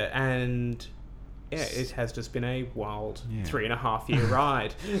 It has just been a wild 3.5 year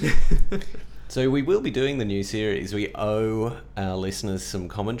ride. So we will be doing the new series. We owe our listeners some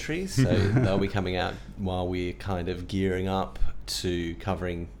commentaries, so they'll be coming out while we're kind of gearing up to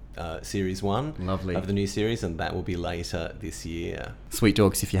covering Series 1 of the new series, and that will be later this year. Sweet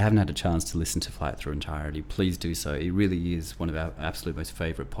Dogs, if you haven't had a chance to listen to Flight Through Entirety, please do so. It really is one of our absolute most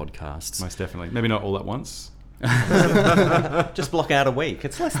favourite podcasts. Most definitely. Maybe not all at once. Just block out a week.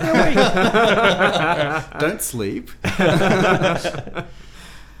 It's less than a week. Don't sleep.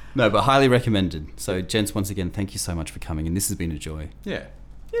 No, but highly recommended. So, gents, once again, thank you so much for coming, and this has been a joy. Yeah.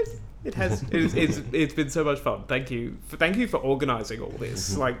 Yes, it has. It's been so much fun. Thank you for organising all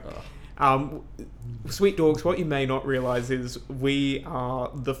this. Sweet Dogs, what you may not realise is we are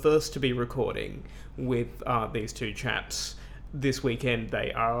the first to be recording with these two chaps. This weekend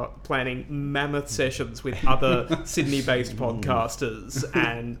they are planning mammoth sessions with other Sydney-based podcasters,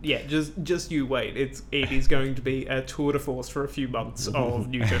 and just you wait. It is going to be a tour de force for a few months of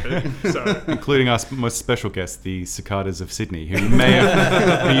New to Who. So, including our most special guest, the Cicadas of Sydney, who you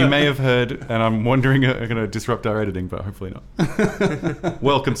may have heard, and I'm wondering are going to disrupt our editing, but hopefully not.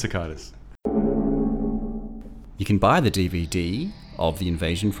 Welcome, Cicadas. You can buy the DVD of The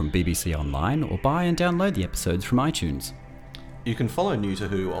Invasion from BBC Online, or buy and download the episodes from iTunes. You can follow New to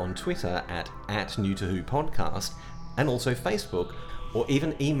Who on Twitter at New to Who Podcast, and also Facebook, or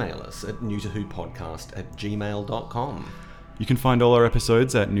even email us at newtowhopodcast@gmail.com. You can find all our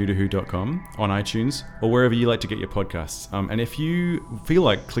episodes at newtowho.com, on iTunes, or wherever you like to get your podcasts. And if you feel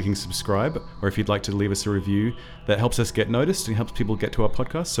like clicking subscribe, or if you'd like to leave us a review, that helps us get noticed and helps people get to our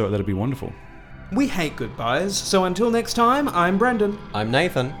podcast, so that'd be wonderful. We hate goodbyes, so until next time, I'm Brendan. I'm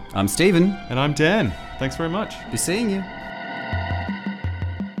Nathan. I'm Stephen. And I'm Dan. Thanks very much. Be seeing you.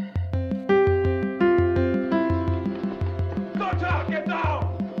 Doctor, get down!